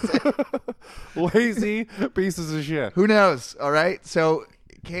to say. Lazy pieces of shit. Who knows, all right? So...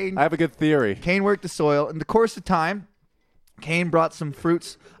 Cain, I have a good theory. Cain worked the soil. In the course of time, Cain brought some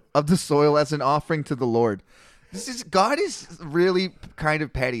fruits of the soil as an offering to the Lord. God is really kind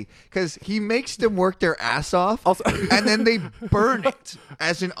of petty because he makes them work their ass off and then they burn it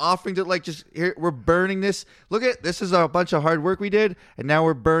as an offering to just here we're burning this. Look at this is a bunch of hard work we did and now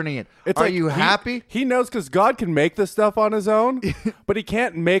we're burning it. Are you happy? He knows because God can make this stuff on his own, but he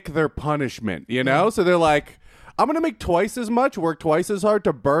can't make their punishment. You know, so they're like, I'm going to make twice as much, work twice as hard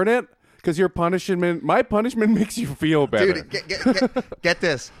to burn it because my punishment makes you feel better. Dude, get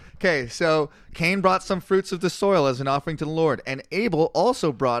this. Okay, so Cain brought some fruits of the soil as an offering to the Lord, and Abel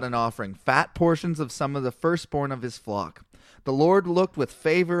also brought an offering, fat portions of some of the firstborn of his flock. The Lord looked with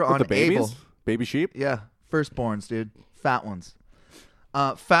favor on the babies? Abel. Baby sheep? Yeah, firstborns, dude. Fat ones.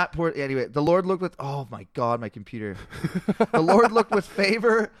 Anyway, the Lord looked with... Oh, my God, my computer. The Lord looked with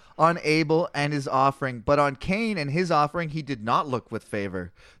favor on Abel and his offering, but on Cain and his offering, he did not look with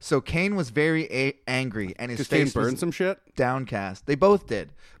favor. So Cain was very angry, and his face Cain burned some shit? Downcast. They both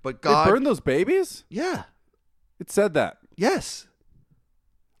did. But God... They burned those babies? Yeah. It said that. Yes.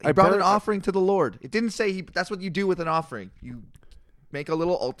 He brought an offering to the Lord. It didn't say that's what you do with an offering. You make a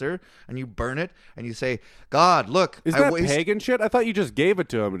little altar and you burn it and you say, God, look. Is that pagan shit? I thought you just gave it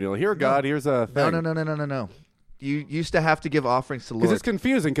to him and you're like, here, God, here's a thing. No. You used to have to give offerings to the Lord. Because it's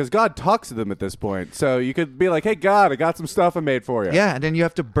confusing because God talks to them at this point. So you could be like, hey, God, I got some stuff I made for you. Yeah, and then you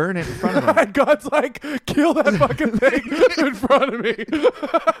have to burn it in front of him. And God's like, kill that fucking thing in front of me.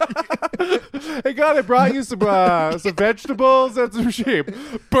 Hey, God, I brought you some vegetables and some sheep.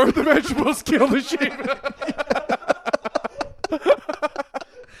 Burn the vegetables, kill the sheep.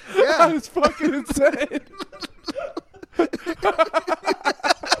 Yeah. That is fucking insane.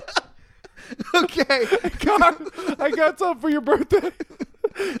 Okay. God, I got something for your birthday.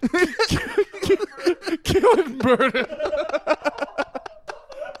 Kill it and burn it.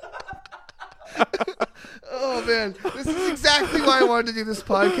 Oh, man. This is exactly why I wanted to do this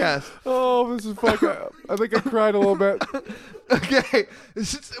podcast. Oh, this is fucking... I think I cried a little bit. Okay.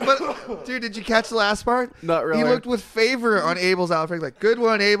 But dude, did you catch the last part? Not really. He looked with favor on Abel's outfit, like, "Good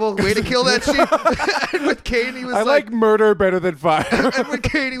one, Abel. Way to kill that sheep." And with Cain, he was I like murder better than fire. and with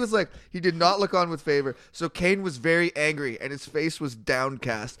Cain, he was like, he did not look on with favor. So Cain was very angry, and his face was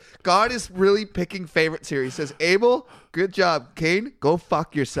downcast. God is really picking favorites here. He says, "Abel, good job. Cain, go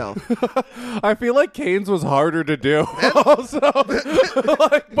fuck yourself." I feel like Cain's was harder to do. Also,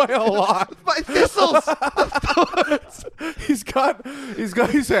 like by a lot. By thistles. He's got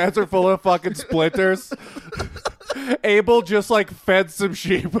his hands are full of fucking splinters. Abel just like fed some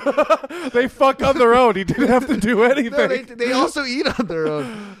sheep. They fuck on their own. He didn't have to do anything. No, they also eat on their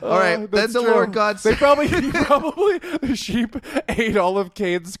own. All right, then that's the true. Lord God They said, probably the sheep ate all of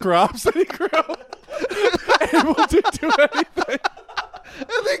Cain's crops that he grew. Abel didn't do anything.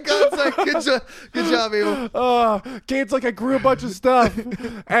 and then God's like, good job, Abel. Cain's like, I grew a bunch of stuff,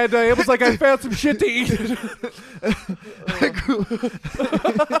 and Abel's like, I found some shit to eat.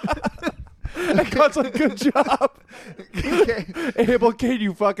 And God's like, good job. Okay. Abel, Cain,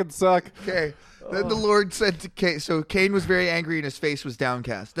 you fucking suck. Okay. Then the Lord said to Cain, so Cain was very angry and his face was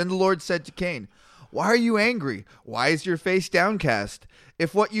downcast. Then the Lord said to Cain, "Why are you angry? Why is your face downcast?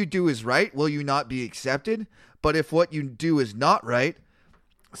 If what you do is right, will you not be accepted? But if what you do is not right,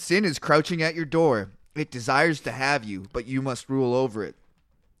 sin is crouching at your door. It desires to have you, but you must rule over it."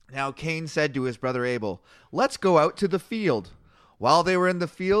 Now Cain said to his brother Abel, "Let's go out to the field." While they were in the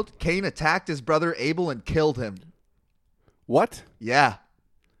field, Cain attacked his brother Abel and killed him. What? Yeah.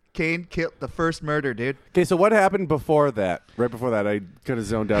 Cain killed the first murder, dude. Okay, so what happened before that? Right before that, I could have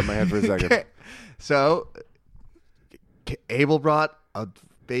zoned out in my head for a second. Okay. So Abel brought a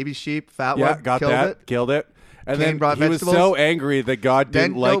baby sheep, fat Yeah, one, got killed that, it. killed it. And Cain then brought he was vegetables. so angry that God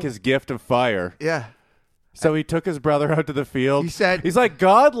didn't Then- like no. his gift of fire. Yeah. So he took his brother out to the field. He said- he's like,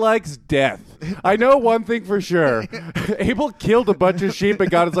 God likes death. I know one thing for sure. Abel killed a bunch of sheep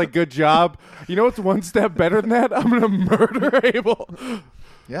and God is like, good job. You know what's one step better than that? I'm going to murder Abel.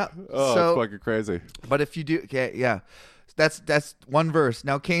 Yeah. Oh, so, it's fucking crazy. but if you do, okay, yeah. That's one verse.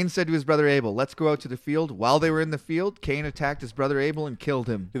 Now Cain said to his brother Abel, "Let's go out to the field." While they were in the field, Cain attacked his brother Abel and killed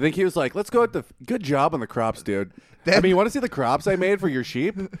him. You think he was like, let's go at the good job on the crops, dude. Then- I mean, you want to see the crops I made for your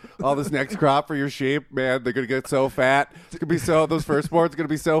sheep? All this next crop for your sheep, man, they're going to get so fat. It's going to be so, those firstborn's going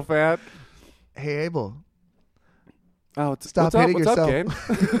to be so fat. Hey Abel, Oh, stop what's hitting up? yourself.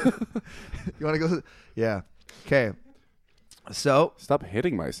 What's up, Cain? You want to go? Yeah. Okay. So, Stop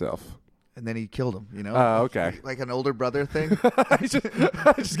hitting myself. and then he killed him, you know? Oh, okay. Like an older brother thing. I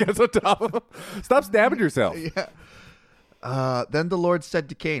just gets on top of him. Stop stabbing yourself. Yeah. Then the Lord said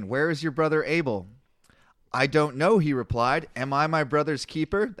to Cain, "Where is your brother Abel?" "I don't know," he replied. "Am I my brother's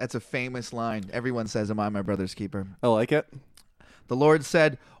keeper?" That's a famous line. Everyone says, "Am I my brother's keeper?" I like it. The Lord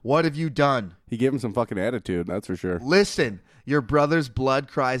said, "What have you done?" He gave him some fucking attitude, that's for sure. "Listen, your brother's blood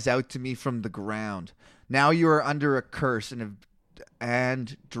cries out to me from the ground. Now you are under a curse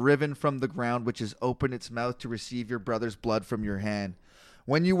and driven from the ground, which has opened its mouth to receive your brother's blood from your hand.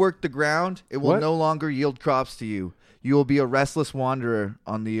 When you work the ground, it will What? no longer yield crops to you. You will be a restless wanderer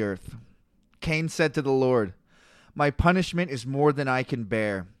on the earth." Cain said to the Lord, "My punishment is more than I can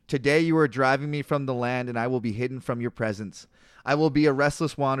bear. Today you are driving me from the land, and I will be hidden from your presence. I will be a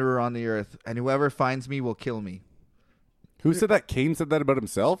restless wanderer on the earth, and whoever finds me will kill me." Who said that? Cain said that about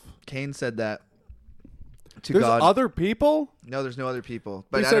himself? Cain said that to There's God. other people? No, there's no other people.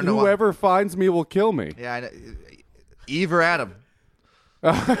 But He I said, don't know whoever finds me will kill me. Yeah, I know. Eve or Adam.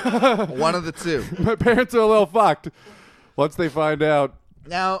 One of the two. My parents are a little fucked once they find out.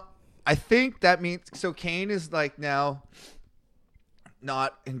 Now, I think that means so. Cain is like now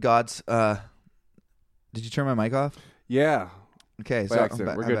not in God's. Did you turn my mic off? Yeah. Okay, By so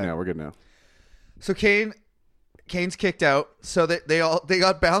accident. We're good now. We're good now. So Cain's kicked out. So they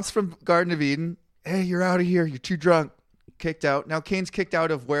got bounced from Garden of Eden. Hey, you're out of here. You're too drunk. Kicked out. Now Cain's kicked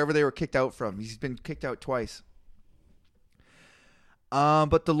out of wherever they were kicked out from. He's been kicked out twice.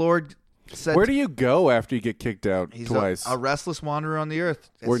 But the Lord said, Where do you go after you get kicked out he's twice? a restless wanderer on the earth.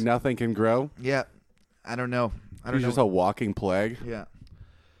 Where It's- nothing can grow? Yeah, I don't know. I don't He's know. just a walking plague. Yeah.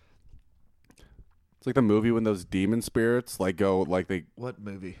 It's like the movie when those demon spirits like go like they What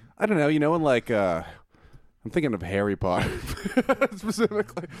movie? I don't know, you know, in like I'm thinking of Harry Potter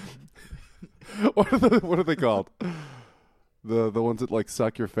specifically. What are they called? The ones that like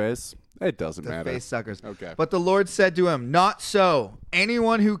suck your face? It doesn't The matter. face suckers. Okay. But the Lord said to him, "Not so.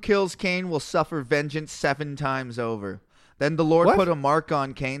 Anyone who kills Cain will suffer vengeance 7 times over." Then the Lord What? put a mark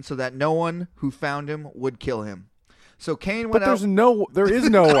on Cain so that no one who found him would kill him. So Cain But went out. there is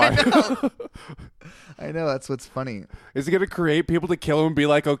no one. I know, that's what's funny. Is he going to create people to kill him and be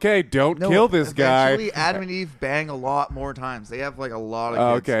like, okay, don't No, kill this guy? Eventually, Adam and Eve bang a lot more times. They have like a lot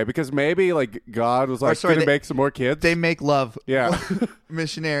of kids. Okay, because maybe like God was like sorry, going to make some more kids. They make love. Yeah.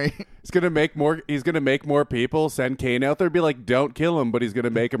 Missionary. He's going to make more. He's going to make more people. Send Cain out there, be like, don't kill him, but he's going to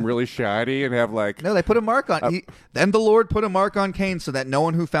make him really shiny and have like. No, they put a mark on. Then the Lord put a mark on Cain so that no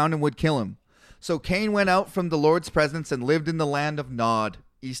one who found him would kill him. So Cain went out from the Lord's presence and lived in the land of Nod,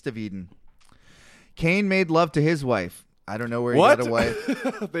 east of Eden. Cain made love to his wife. I don't know where he got a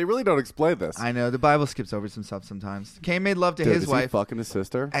wife. They really don't explain this. I know the Bible skips over some stuff sometimes. Cain made love to Dude, his is he wife, fucking his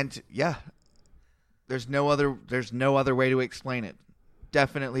sister. and yeah, there's no other way to explain it.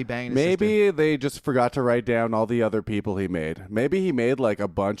 Definitely banging. His sister. Maybe they just forgot to write down all the other people he made. Maybe he made like a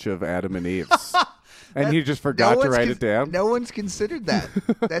bunch of Adam and Eves, and he just forgot to write it down. No one's considered that.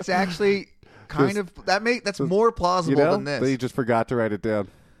 That's actually that's more plausible than this. He just forgot to write it down.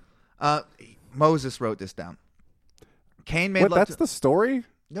 Moses wrote this down. Cain made What? love That's to... the story?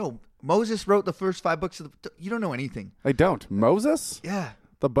 No, Moses wrote the first 5 books of the... You don't know anything. I don't. Moses? Yeah.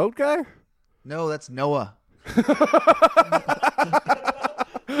 The boat guy? No, that's Noah.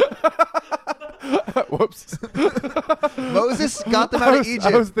 Whoops. Moses got them out of Egypt.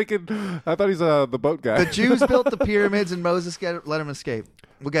 I was thinking, I thought he's the boat guy. The Jews built the pyramids and Moses let them escape.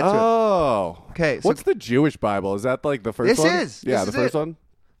 We'll get to it. Oh. Okay. So What's the Jewish Bible? Is that like the first one? Yeah, the first one?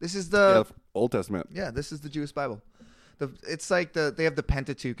 This is Yeah, the Old Testament. Yeah, this is the Jewish Bible. It's like they have the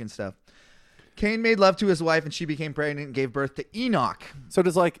Pentateuch and stuff. Cain made love to his wife, and she became pregnant and gave birth to Enoch. So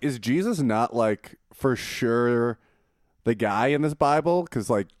is Jesus not like for sure the guy in this Bible? Because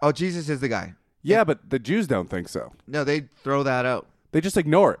Oh, Jesus is the guy. yeah, but the Jews don't think so. No, they throw that out. They just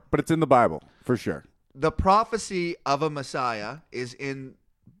ignore it, but it's in the Bible for sure. The prophecy of a Messiah is in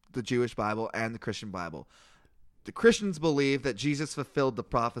the Jewish Bible and the Christian Bible. The Christians believe that Jesus fulfilled the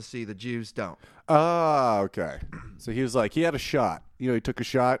prophecy. The Jews don't. Oh, okay. So he was like, he had a shot. He took a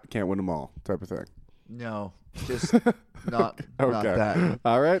shot, can't win them all, type of thing. No, just not Okay. that.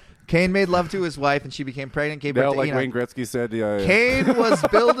 All right. Cain made love to his wife, and she became pregnant. Gave birth No, to like Enoch. Wayne Gretzky said, yeah. Cain was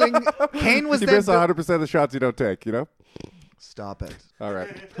building. Cain was You then. miss 100% of the shots you don't take, Stop it. All right.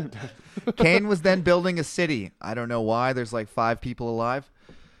 Cain was then building a city. I don't know why. There's like 5 people alive.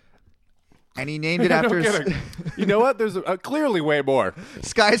 And he named it after No kidding. You know what? There's clearly way more.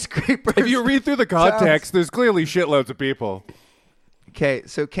 skyscrapers. If you read through the context, there's clearly shitloads of people. Okay,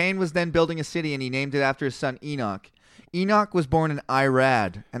 so Cain was then building a city, and he named it after his son Enoch. Enoch was born in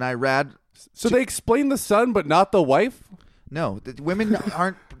Irad, and Irad. So they explain the son, but not the wife? No, women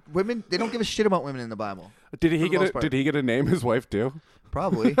aren't women. They don't give a shit about women in the Bible. Did he For the most get part. Did he get to name his wife too?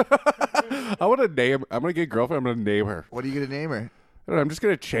 Probably. I want to name. I'm gonna get a girlfriend. I'm gonna name her. What are you gonna name her? I don't know, I'm just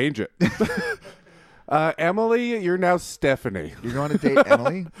gonna change it. Emily, you're now Stephanie. You're going to date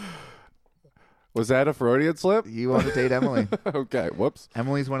Emily? Was that a Freudian slip? You want to date Emily? Okay. Whoops.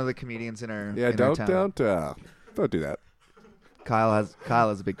 Emily's one of the comedians in our Yeah. in our Don't town. don't do that. Kyle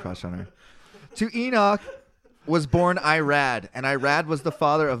has a big crush on her. To Enoch was born Irad, and Irad was the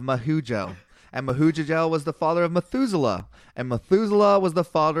father of Mahujel, and Mahujel was the father of Methuselah, and Methuselah was the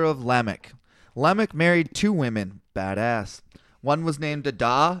father of Lamech. Lamech married 2 women. Badass. One was named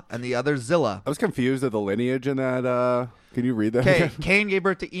Adah, and the other Zillah. I was confused at the lineage in that. Can you read that? Okay, again? Cain gave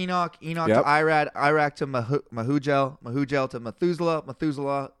birth to Enoch, Enoch Yep. to Irad, Irad to Mahujel, Mahujel to Methuselah,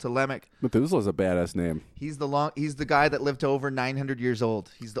 Methuselah to Lamech. Methuselah's a badass name. He's the guy that lived to over 900 years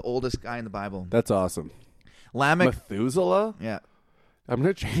old. He's the oldest guy in the Bible. That's awesome. Lamech, Methuselah? yeah. I'm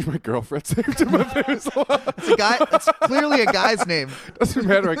gonna change my girlfriend's name to Methuselah. It's a guy. It's clearly a guy's name. Doesn't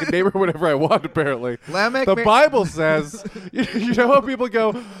matter. I can name her whatever I want. Apparently, Lamech the Bible says. You know how people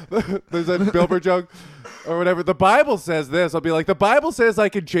go? There's that Bill Burr joke or whatever. The Bible says this. I'll be like, the Bible says I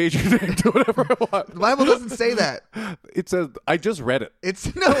can change your name to whatever I want. The Bible doesn't say that. It says I just read it. It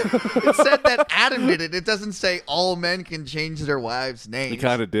said that Adam did it. It doesn't say all men can change their wives' names. It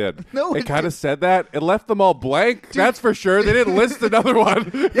kind of did. No, it it kind of did. said that. It left them all blank. That's for sure. They didn't list another one.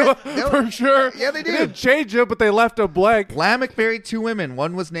 Yeah, no. For sure. Yeah, they They did. didn't change it, but they left them blank. Lamech married 2 women.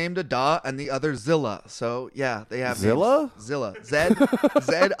 One was named Adah, and the other Zillah. So yeah, they have Zillah? names. Zillah.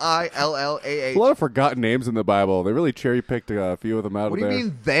 Zillah. A lot of forgotten names in the Bible. They really cherry picked a few of them out What of do you there.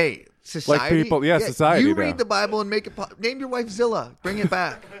 mean they? Society? people- yeah, society You now. read the Bible and make it. Name your wife Zillah. Bring it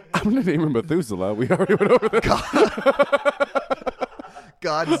back. I'm gonna name her Methuselah. We already went over that.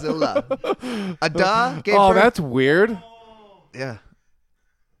 Godzilla. Adah gave Oh, birth. that's weird. Yeah.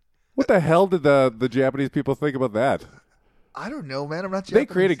 What the hell did the Japanese people think about that? I don't know, man. I'm not. They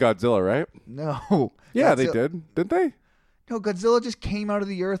Japanese. created Godzilla, right? No. Yeah, they Godzilla- did. Didn't they? No, Godzilla just came out of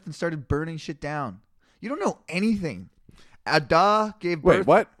the earth and started burning shit down. You don't know anything. Ada gave birth. Wait,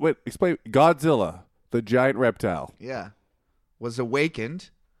 what? Wait, explain. Godzilla, the giant reptile. Yeah. Was awakened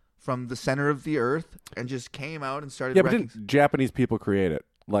from the center of the earth and just came out and started Yeah, but wrecking. didn't Japanese people create it?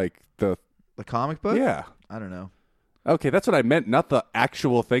 Like the Comic book? Yeah. I don't know. Okay, that's what I meant. Not the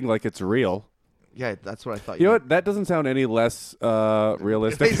actual thing, like it's real. Yeah, that's what I thought. You know meant. what? That doesn't sound any less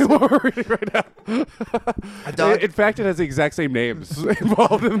realistic than what we're reading right now. A dog. In fact, it has the exact same names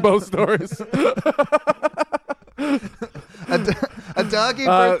involved in both stories. A dog gave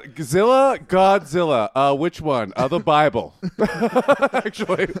birth. Godzilla. Which one? The Bible.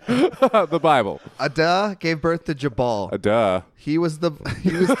 Actually, the Bible. Ada gave birth to Jabal. Duh. He was the.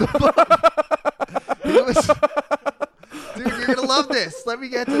 He was. Dude, you're gonna love this. Let me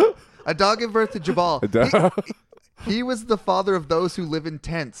get to. A dog gave birth to Jabal. Duh. He was the father of those who live in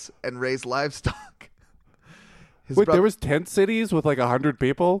tents and raise livestock. His Wait, brother- there was tent cities with like 100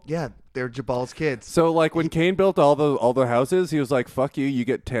 people. Yeah, they're Jabal's kids. So like when Cain built all the houses, he was like, "Fuck you, you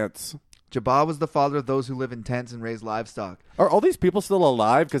get tents." Jabal was the father of those who live in tents and raise livestock. Are all these people still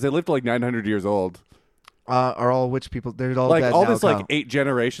alive? Because they lived like 900 years old. Are all which people? They're all Like dead all now, this like Kyle. 8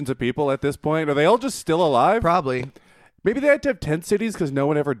 generations of people at this point. Are they all just still alive? Probably. Maybe they had to have tent cities because no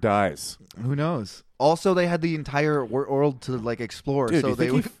one ever dies. Who knows? Also, they had the entire world to like explore. Dude, So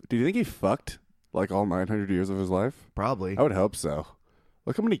they would do you think he fucked like all 900 years of his life? probably. I would hope so.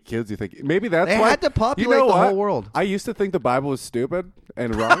 Look how many kids you think. Maybe that's They why had to populate you know the what? whole world. I used to think the Bible was stupid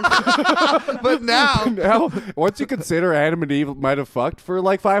and wrong. But now Now, once you consider Adam and Eve might have fucked for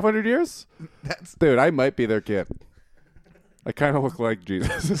like 500 years, that's dude, I might be their kid. I kind of look like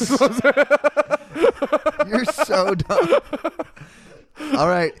Jesus. you're so dumb. All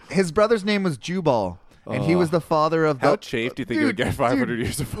right, his brother's name was Jubal, and he was the father of the. How chafed do you think you would get 500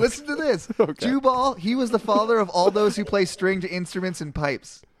 years of fucking? Listen to this. Okay. Jubal, he was the father of all those who play stringed instruments and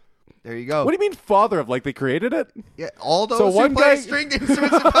pipes. There you go. What do you mean father of? Like they created it? Yeah, all those So who one play guy- stringed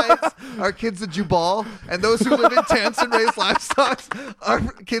instruments and pipes are kids of Jubal, and those who live in tents and raise livestock are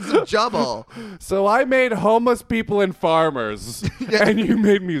kids of Jabal. So I made homeless people and farmers, and you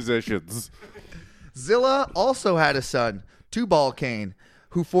made musicians. Zillah also had a son, Tubal Cain,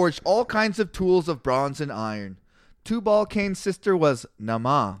 who forged all kinds of tools of bronze and iron. Tubal Cain's sister was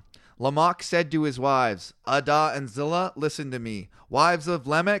Naamah. Lamech said to his wives, Ada and Zillah, listen to me. Wives of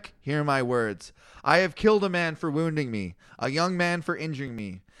Lamech, hear my words. I have killed a man for wounding me, a young man for injuring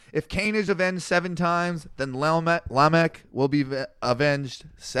me. If Cain is avenged 7 times, then Lamech will be avenged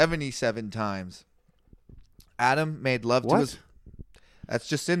 77 times. Adam made love to What? his... That's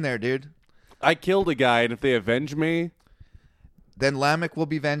just in there, dude. I killed a guy, and if they avenge me, Then Lamech will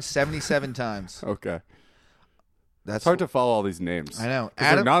be avenged 77 times. okay. That's It's hard to follow all these names. I know. 'Cause they're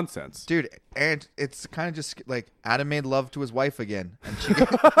Adam- nonsense. Dude, and it's kind of just like Adam made love to his wife again. And she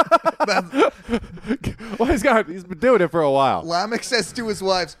Well, he's been doing it for a while. Lamech says to his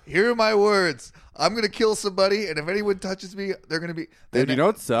wives, here are my words. I'm going to kill somebody, and if anyone touches me, they're going to be... Dude, you know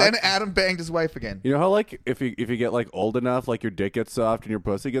what sucks? Then Adam banged his wife again. You know how like if you get like old enough, like your dick gets soft and your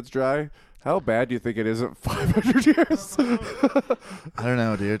pussy gets dry? How bad do you think it is at 500 years? I don't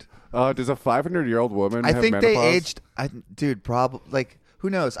know, dude. Does a 500-year-old woman I have think menopause? they aged... Dude, probably... Like, who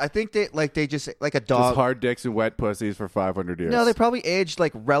knows? I think they just... Like a Just dog... hard dicks and wet pussies for 500 years. No, they probably aged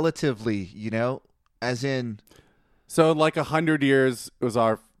like relatively, you know? As in... So in like 100 years they're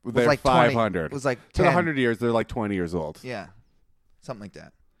like 20. 500. It was like So in 10. 100 years they're like 20 years old. Yeah. Something like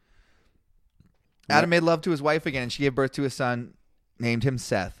that. Adam made love to his wife again, and she gave birth to a son, named him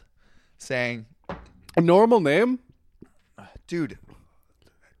Seth, saying, A normal name? dude,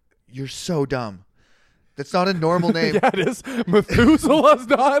 you're so dumb. That's not a normal name. Yeah, it is. Methuselah's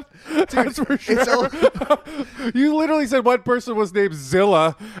not. That's for sure. It's all, You literally said one person was named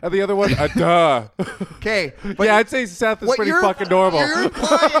Zilla and the other one duh. okay. But Yeah, I'd say Seth is what pretty you're- fucking normal. You're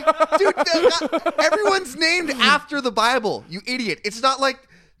implying, dude, everyone's named after the Bible, you idiot. It's not like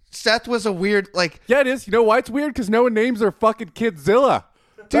Seth was a weird, like, Yeah, it is. You know why it's weird? Because no one names their fucking kid Zilla.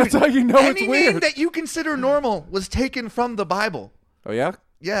 That's how you know it's any weird. name that you consider normal was taken from the Bible. Oh, yeah?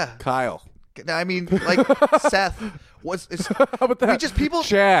 Yeah. Kyle. I mean, like, Seth was... How about that? We just people...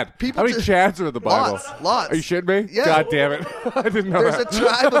 Chad. people How many just- Chads are in the Bible? Lots. Are you shitting me? Yeah. God damn it. I didn't know There's a that.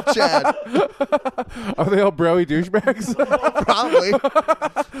 tribe of Chad, Are they all broy douchebags? probably.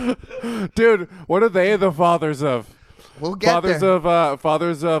 Dude, what are they the fathers of? We'll get there.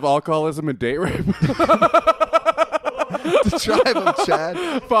 Fathers of alcoholism and date rape. The tribe of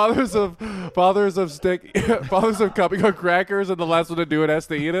Chad. fathers of fathers of coming on crackers, and the last one to do it has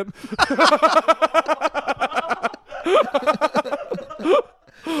to eat it.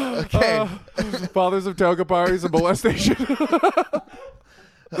 Okay. Fathers of toga parties and molestation.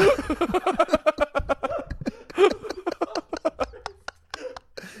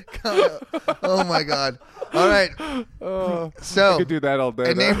 my God. All right. So I could do that all day.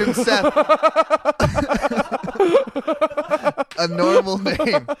 I named him Seth. A normal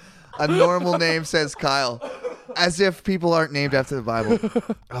name. A normal name, says Kyle. As if people aren't named after the Bible.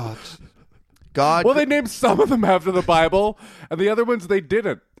 Oh, God. Well, they named some of them after the Bible, and the other ones they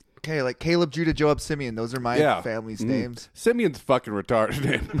didn't. Okay, like Caleb, Judah, Joab, Simeon. Those are my family's names. Simeon's fucking retarded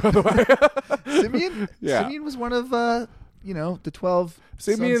name, by the way. Simeon? Yeah. Simeon was one of, the 12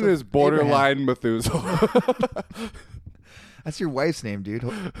 Simeon sons of is borderline Abraham. Methuselah. That's your wife's name, dude.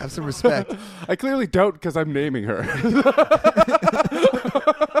 Have some respect. I clearly don't because I'm naming her.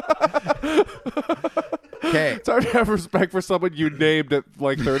 Okay. It's hard to have respect for someone you named at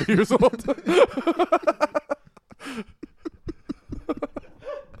like 30 years old.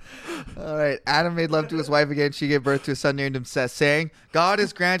 All right. Adam made love to his wife again. She gave birth to a son, named him Seth, saying, God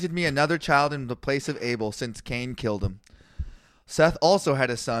has granted me another child in the place of Abel, since Cain killed him. Seth also had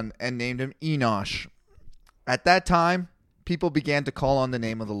a son and named him Enosh. At that time, people began to call on the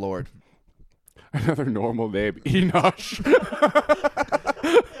name of the Lord. Another normal name, Enosh.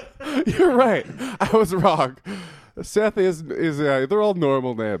 You're right. I was wrong. Seth is they're all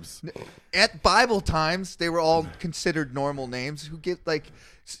normal names. At Bible times, they were all considered normal names. Who get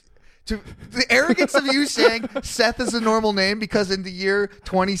to the arrogance of you saying Seth is a normal name because in the year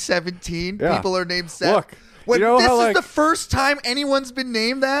 2017 people are named Seth. Look, when you know this how, is the first time anyone's been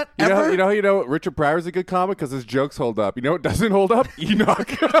named that ever. You know Richard Pryor's a good comic because his jokes hold up. You know what doesn't hold up?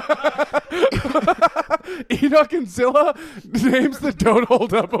 Enoch. Enoch and Zilla, names that don't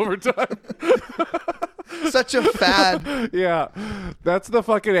hold up over time. Such a fad. Yeah, that's the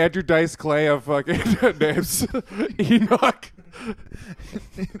fucking Andrew Dice Clay of fucking names. Enoch.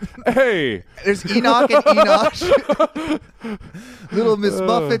 Hey, there's Enoch and Enosh. Little Miss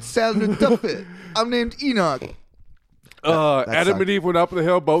Buffett, Saturn Duffett. I'm named Enoch. Adam and Eve went up the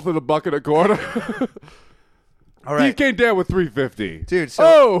hill, both in a bucket a quarter. All right. He came down with 350. Dude,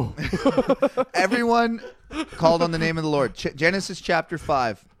 so everyone called on the name of the Lord. Genesis chapter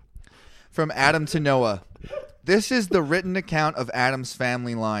 5. From Adam to Noah. This is the written account of Adam's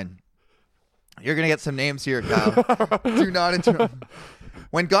family line. You're going to get some names here, Kyle. Do not interrupt.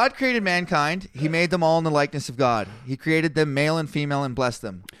 When God created mankind, he made them all in the likeness of God. He created them male and female and blessed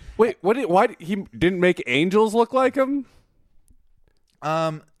them. Wait, why he didn't make angels look like him?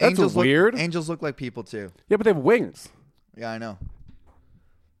 Angels weird. Angels look like people too. Yeah, but they have wings. Yeah, I know.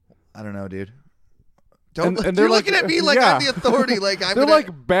 I don't know, dude. And you're they're looking at me like I'm the authority. Like they're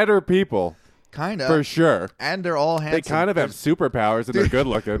like better people. Kind of. For sure. And they're all handsome. They kind of have superpowers and they're good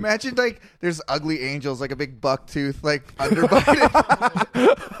looking. Imagine like there's ugly angels, like a big buck tooth, like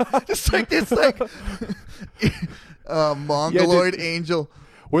underbite. Just like this, like mongoloid angel.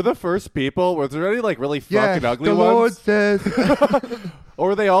 We're the first people. Was there any like really fucking ugly the ones? Lord says. Or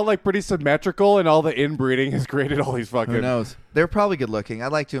were they all like pretty symmetrical and all the inbreeding has created all these fucking... Who knows? They're probably good looking.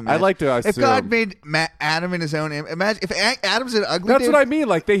 I'd like to imagine. I'd like to assume. If God made Adam in his own image, imagine if Adam's an ugly That's dude. what I mean.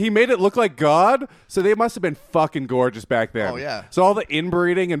 Like he made it look like God, so they must have been fucking gorgeous back then. Oh, yeah. So all the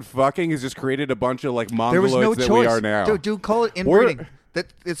inbreeding and fucking has just created a bunch of like there was mongoloids no that choice. we are now. Dude, call it inbreeding.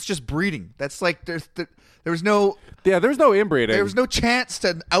 It's just breeding. That's like there was no... Yeah, there's no inbreeding. There was no chance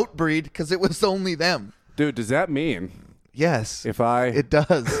to outbreed because it was only them. Dude, does that mean... Yes. It does. It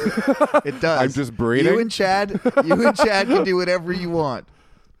does. I'm just breeding? You and Chad can do whatever you want.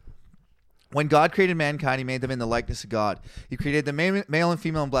 When God created mankind, he made them in the likeness of God. He created them male and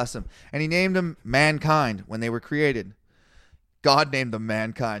female and blessed them. And he named them mankind when they were created. God named them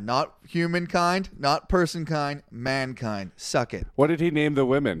mankind, not humankind, not person kind, mankind. Suck it. What did he name the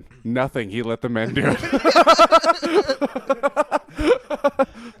women? Nothing. He let the men do it.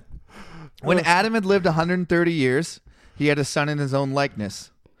 When Adam had lived 130 years, he had a son in his own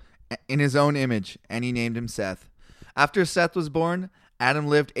likeness, in his own image, and he named him Seth. After Seth was born, Adam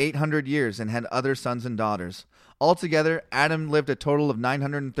lived 800 years and had other sons and daughters. Altogether, Adam lived a total of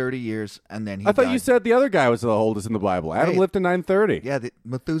 930 years, and then he I thought died. you said the other guy was the oldest in the Bible. Adam Wait. lived to 930. Yeah,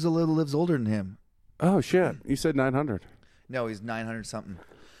 Methuselah lives older than him. Oh, shit. You said 900. No, he's 900 something.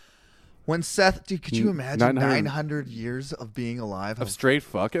 When Seth, dude, could you imagine 900 years of being alive? Of straight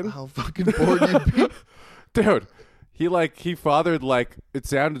fucking? How fucking bored you'd be. Dude, he fathered like, it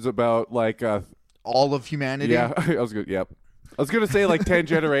sounded about like... all of humanity? Yeah, I was good. Yep. I was going to say like 10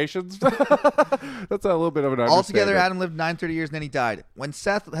 generations. That's a little bit of an understatement. Altogether, Adam lived 930 years and then he died. When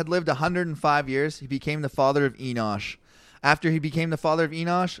Seth had lived 105 years, he became the father of Enosh. After he became the father of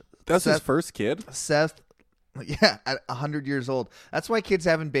Enosh... That's his first kid? Seth... Yeah, at 100 years old. That's why kids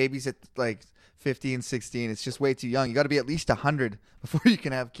having babies at like 50 and 16. It's just way too young. You got to be at least 100 before you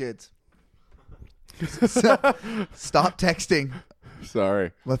can have kids. So, stop texting.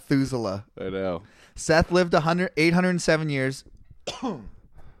 Sorry. Methuselah. I know. Seth lived 807 years and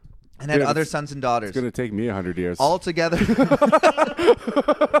had Dude, other sons and daughters. It's going to take me 100 years. Altogether,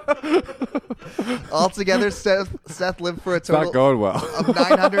 Seth lived for a it's not total going well. of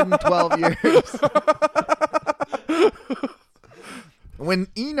 912 years. When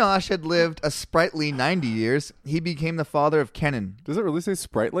Enosh had lived a sprightly 90 years, he became the father of Kenan. Does it really say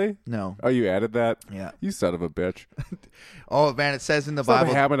sprightly? No. Oh, you added that? Yeah. You son of a bitch. Oh, man, it says in the Stop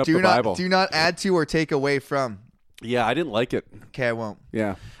Bible, hamming up do the not Bible. do not add to or take away from. Yeah, I didn't like it. Okay, I won't.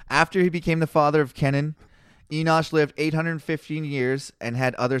 Yeah. After he became the father of Kenan, Enosh lived 815 years and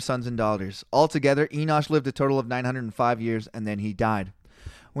had other sons and daughters. Altogether, Enosh lived a total of 905 years, and then he died.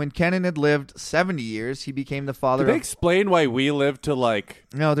 When Kenan had lived 70 years, he became the father Did they of... explain why we lived to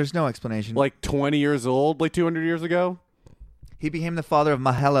No, there's no explanation. 20 years old, 200 years ago? He became the father of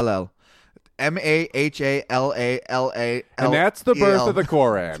Mahalalel. Mahallalel. And that's the birth of the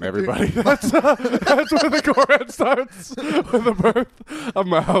Quran, everybody. That's where the Quran starts, with the birth of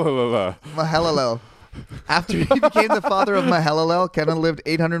Mahalalel. Mahalalel. After he became the father of Mahalalel, Kenan lived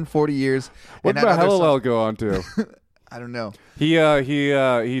 840 years. What did and had other Mahalalel go on to? I don't know. He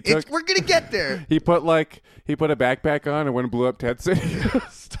took... We're going to get there. He put a backpack on and went and blew up Tet City.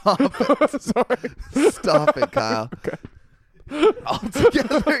 Stop it. Sorry. Stop it, Kyle. Okay.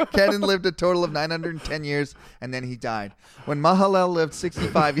 Altogether, Kenan lived a total of 910 years, and then he died. When Mahalalel lived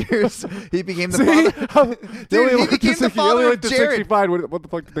 65 years, he became the father. Dude, he became the father of Jared. 65. What the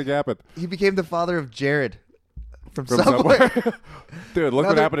fuck did think happened? He became the father of Jared from Subway. Subway. Dude, look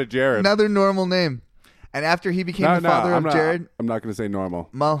what happened to Jared. Another normal name. And after he became the father of Jared, I'm not going to say normal.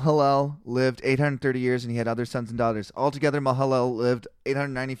 Mahalalel lived 830 years, and he had other sons and daughters. Altogether, Mahalalel lived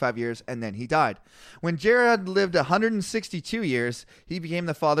 895 years, and then he died. When Jared lived 162 years, he became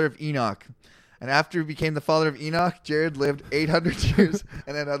the father of Enoch. And after he became the father of Enoch, Jared lived 800 years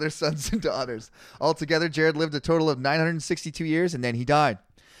and had other sons and daughters. Altogether, Jared lived a total of 962 years, and then he died.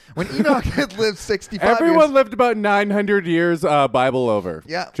 When Enoch had lived 65 Everyone years... lived about 900 years, Bible over.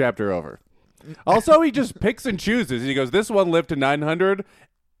 Yeah. Chapter over. Also, he just picks and chooses. He goes, this one lived to 900,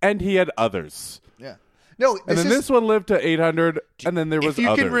 and he had others. Yeah. No, And then this one lived to 800, and then there was If you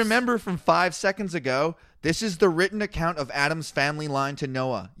others. can remember from 5 seconds ago, this is the written account of Adam's family line to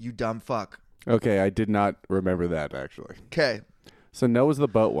Noah, you dumb fuck. Okay, I did not remember that, actually. Okay. So Noah's the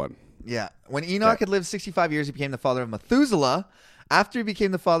boat one. Yeah. When Enoch had lived 65 years, he became the father of Methuselah. After he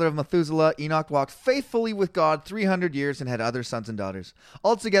became the father of Methuselah, Enoch walked faithfully with God 300 years and had other sons and daughters.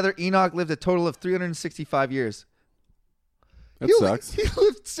 Altogether, Enoch lived a total of 365 years. That sucks. He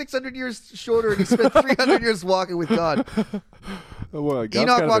lived 600 years shorter, and he spent 300 years walking with God. Well, God's Enoch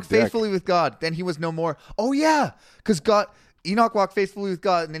kind of walked a dick. faithfully with God. Then he was no more. Oh, yeah. Because Enoch walked faithfully with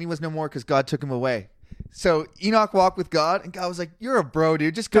God, and then he was no more because God took him away. So Enoch walked with God, and God was like, you're a bro,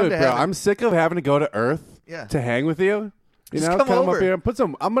 dude. Just come Dude, to bro, heaven. I'm sick of having to go to Earth to hang with you. You Just know, come come over. up here and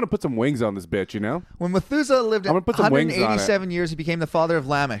I'm going to put some wings on this bitch, you know? When Methuselah lived I'm gonna put some wings on it. 187 years, he became the father of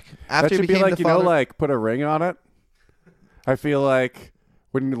Lamech. After That should he be became like, the father, put a ring on it. I feel like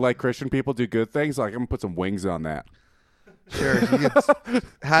when Christian people do good things, I'm going to put some wings on that. Sure. You could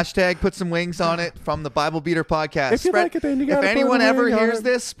hashtag put some wings on it from the Bible Beater podcast. If you like it, then you if gotta put anyone a ever wing on hears it.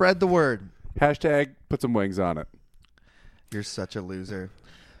 this, spread the word. Hashtag put some wings on it. You're such a loser.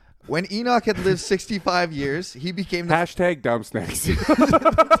 When Enoch had lived 65 years, he became the Hashtag dumb snakes.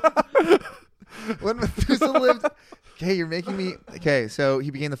 when Methuselah lived. Okay, you're making me. Okay, so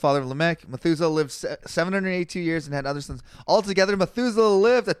he became the father of Lamech. Methuselah lived 782 years and had other sons. Altogether, Methuselah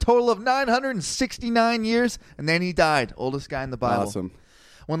lived a total of 969 years, and then he died. Oldest guy in the Bible. Awesome.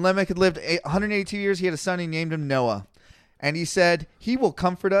 When Lamech had lived 182 years, he had a son. He named him Noah. And he said, he will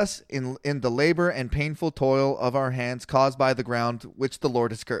comfort us in the labor and painful toil of our hands caused by the ground, which the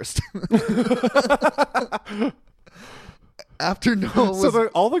Lord has cursed. After Noah was... So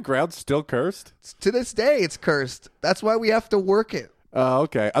all the ground's still cursed? To this day, it's cursed. That's why we have to work it. Oh,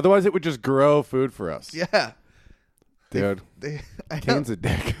 okay. Otherwise, it would just grow food for us. Yeah. Dude, I know. Cain's a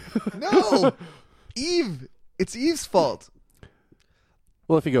dick. No. Eve. It's Eve's fault.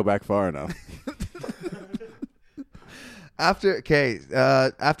 Well, if you go back far enough. After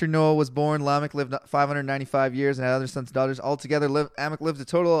Noah was born, Lamech lived 595 years and had other sons and daughters. Altogether, Lamech lived a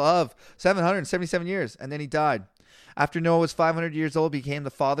total of 777 years, and then he died. After Noah was 500 years old, he became the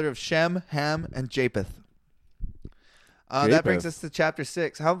father of Shem, Ham, and Japheth. That brings us to chapter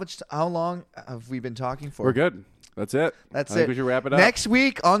 6. How long have we been talking for? We're good. That's it. That's I think it. we should wrap it up. Next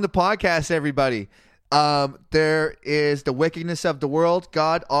week on the podcast, everybody, There is the wickedness of the world.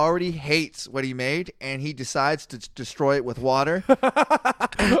 God already hates what he made, and he decides to destroy it with water.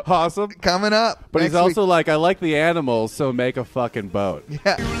 Awesome. Coming up. But he's next also week. like, I like the animals, so make a fucking boat.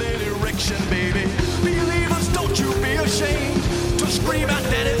 Yeah. You let erection, baby. Believers, don't you be ashamed to scream out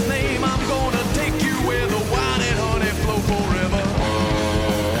Daddy's name. I'm gonna take you where the wine and honey flow forever.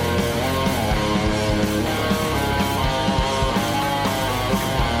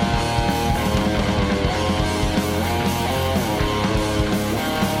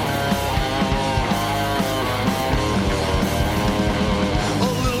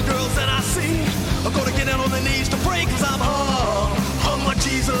 Oh, little girls that I see are gonna get down on their knees to pray, 'cause I'm hung like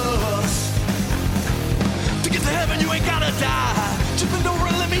Jesus. To get to heaven, you ain't gotta die. Just been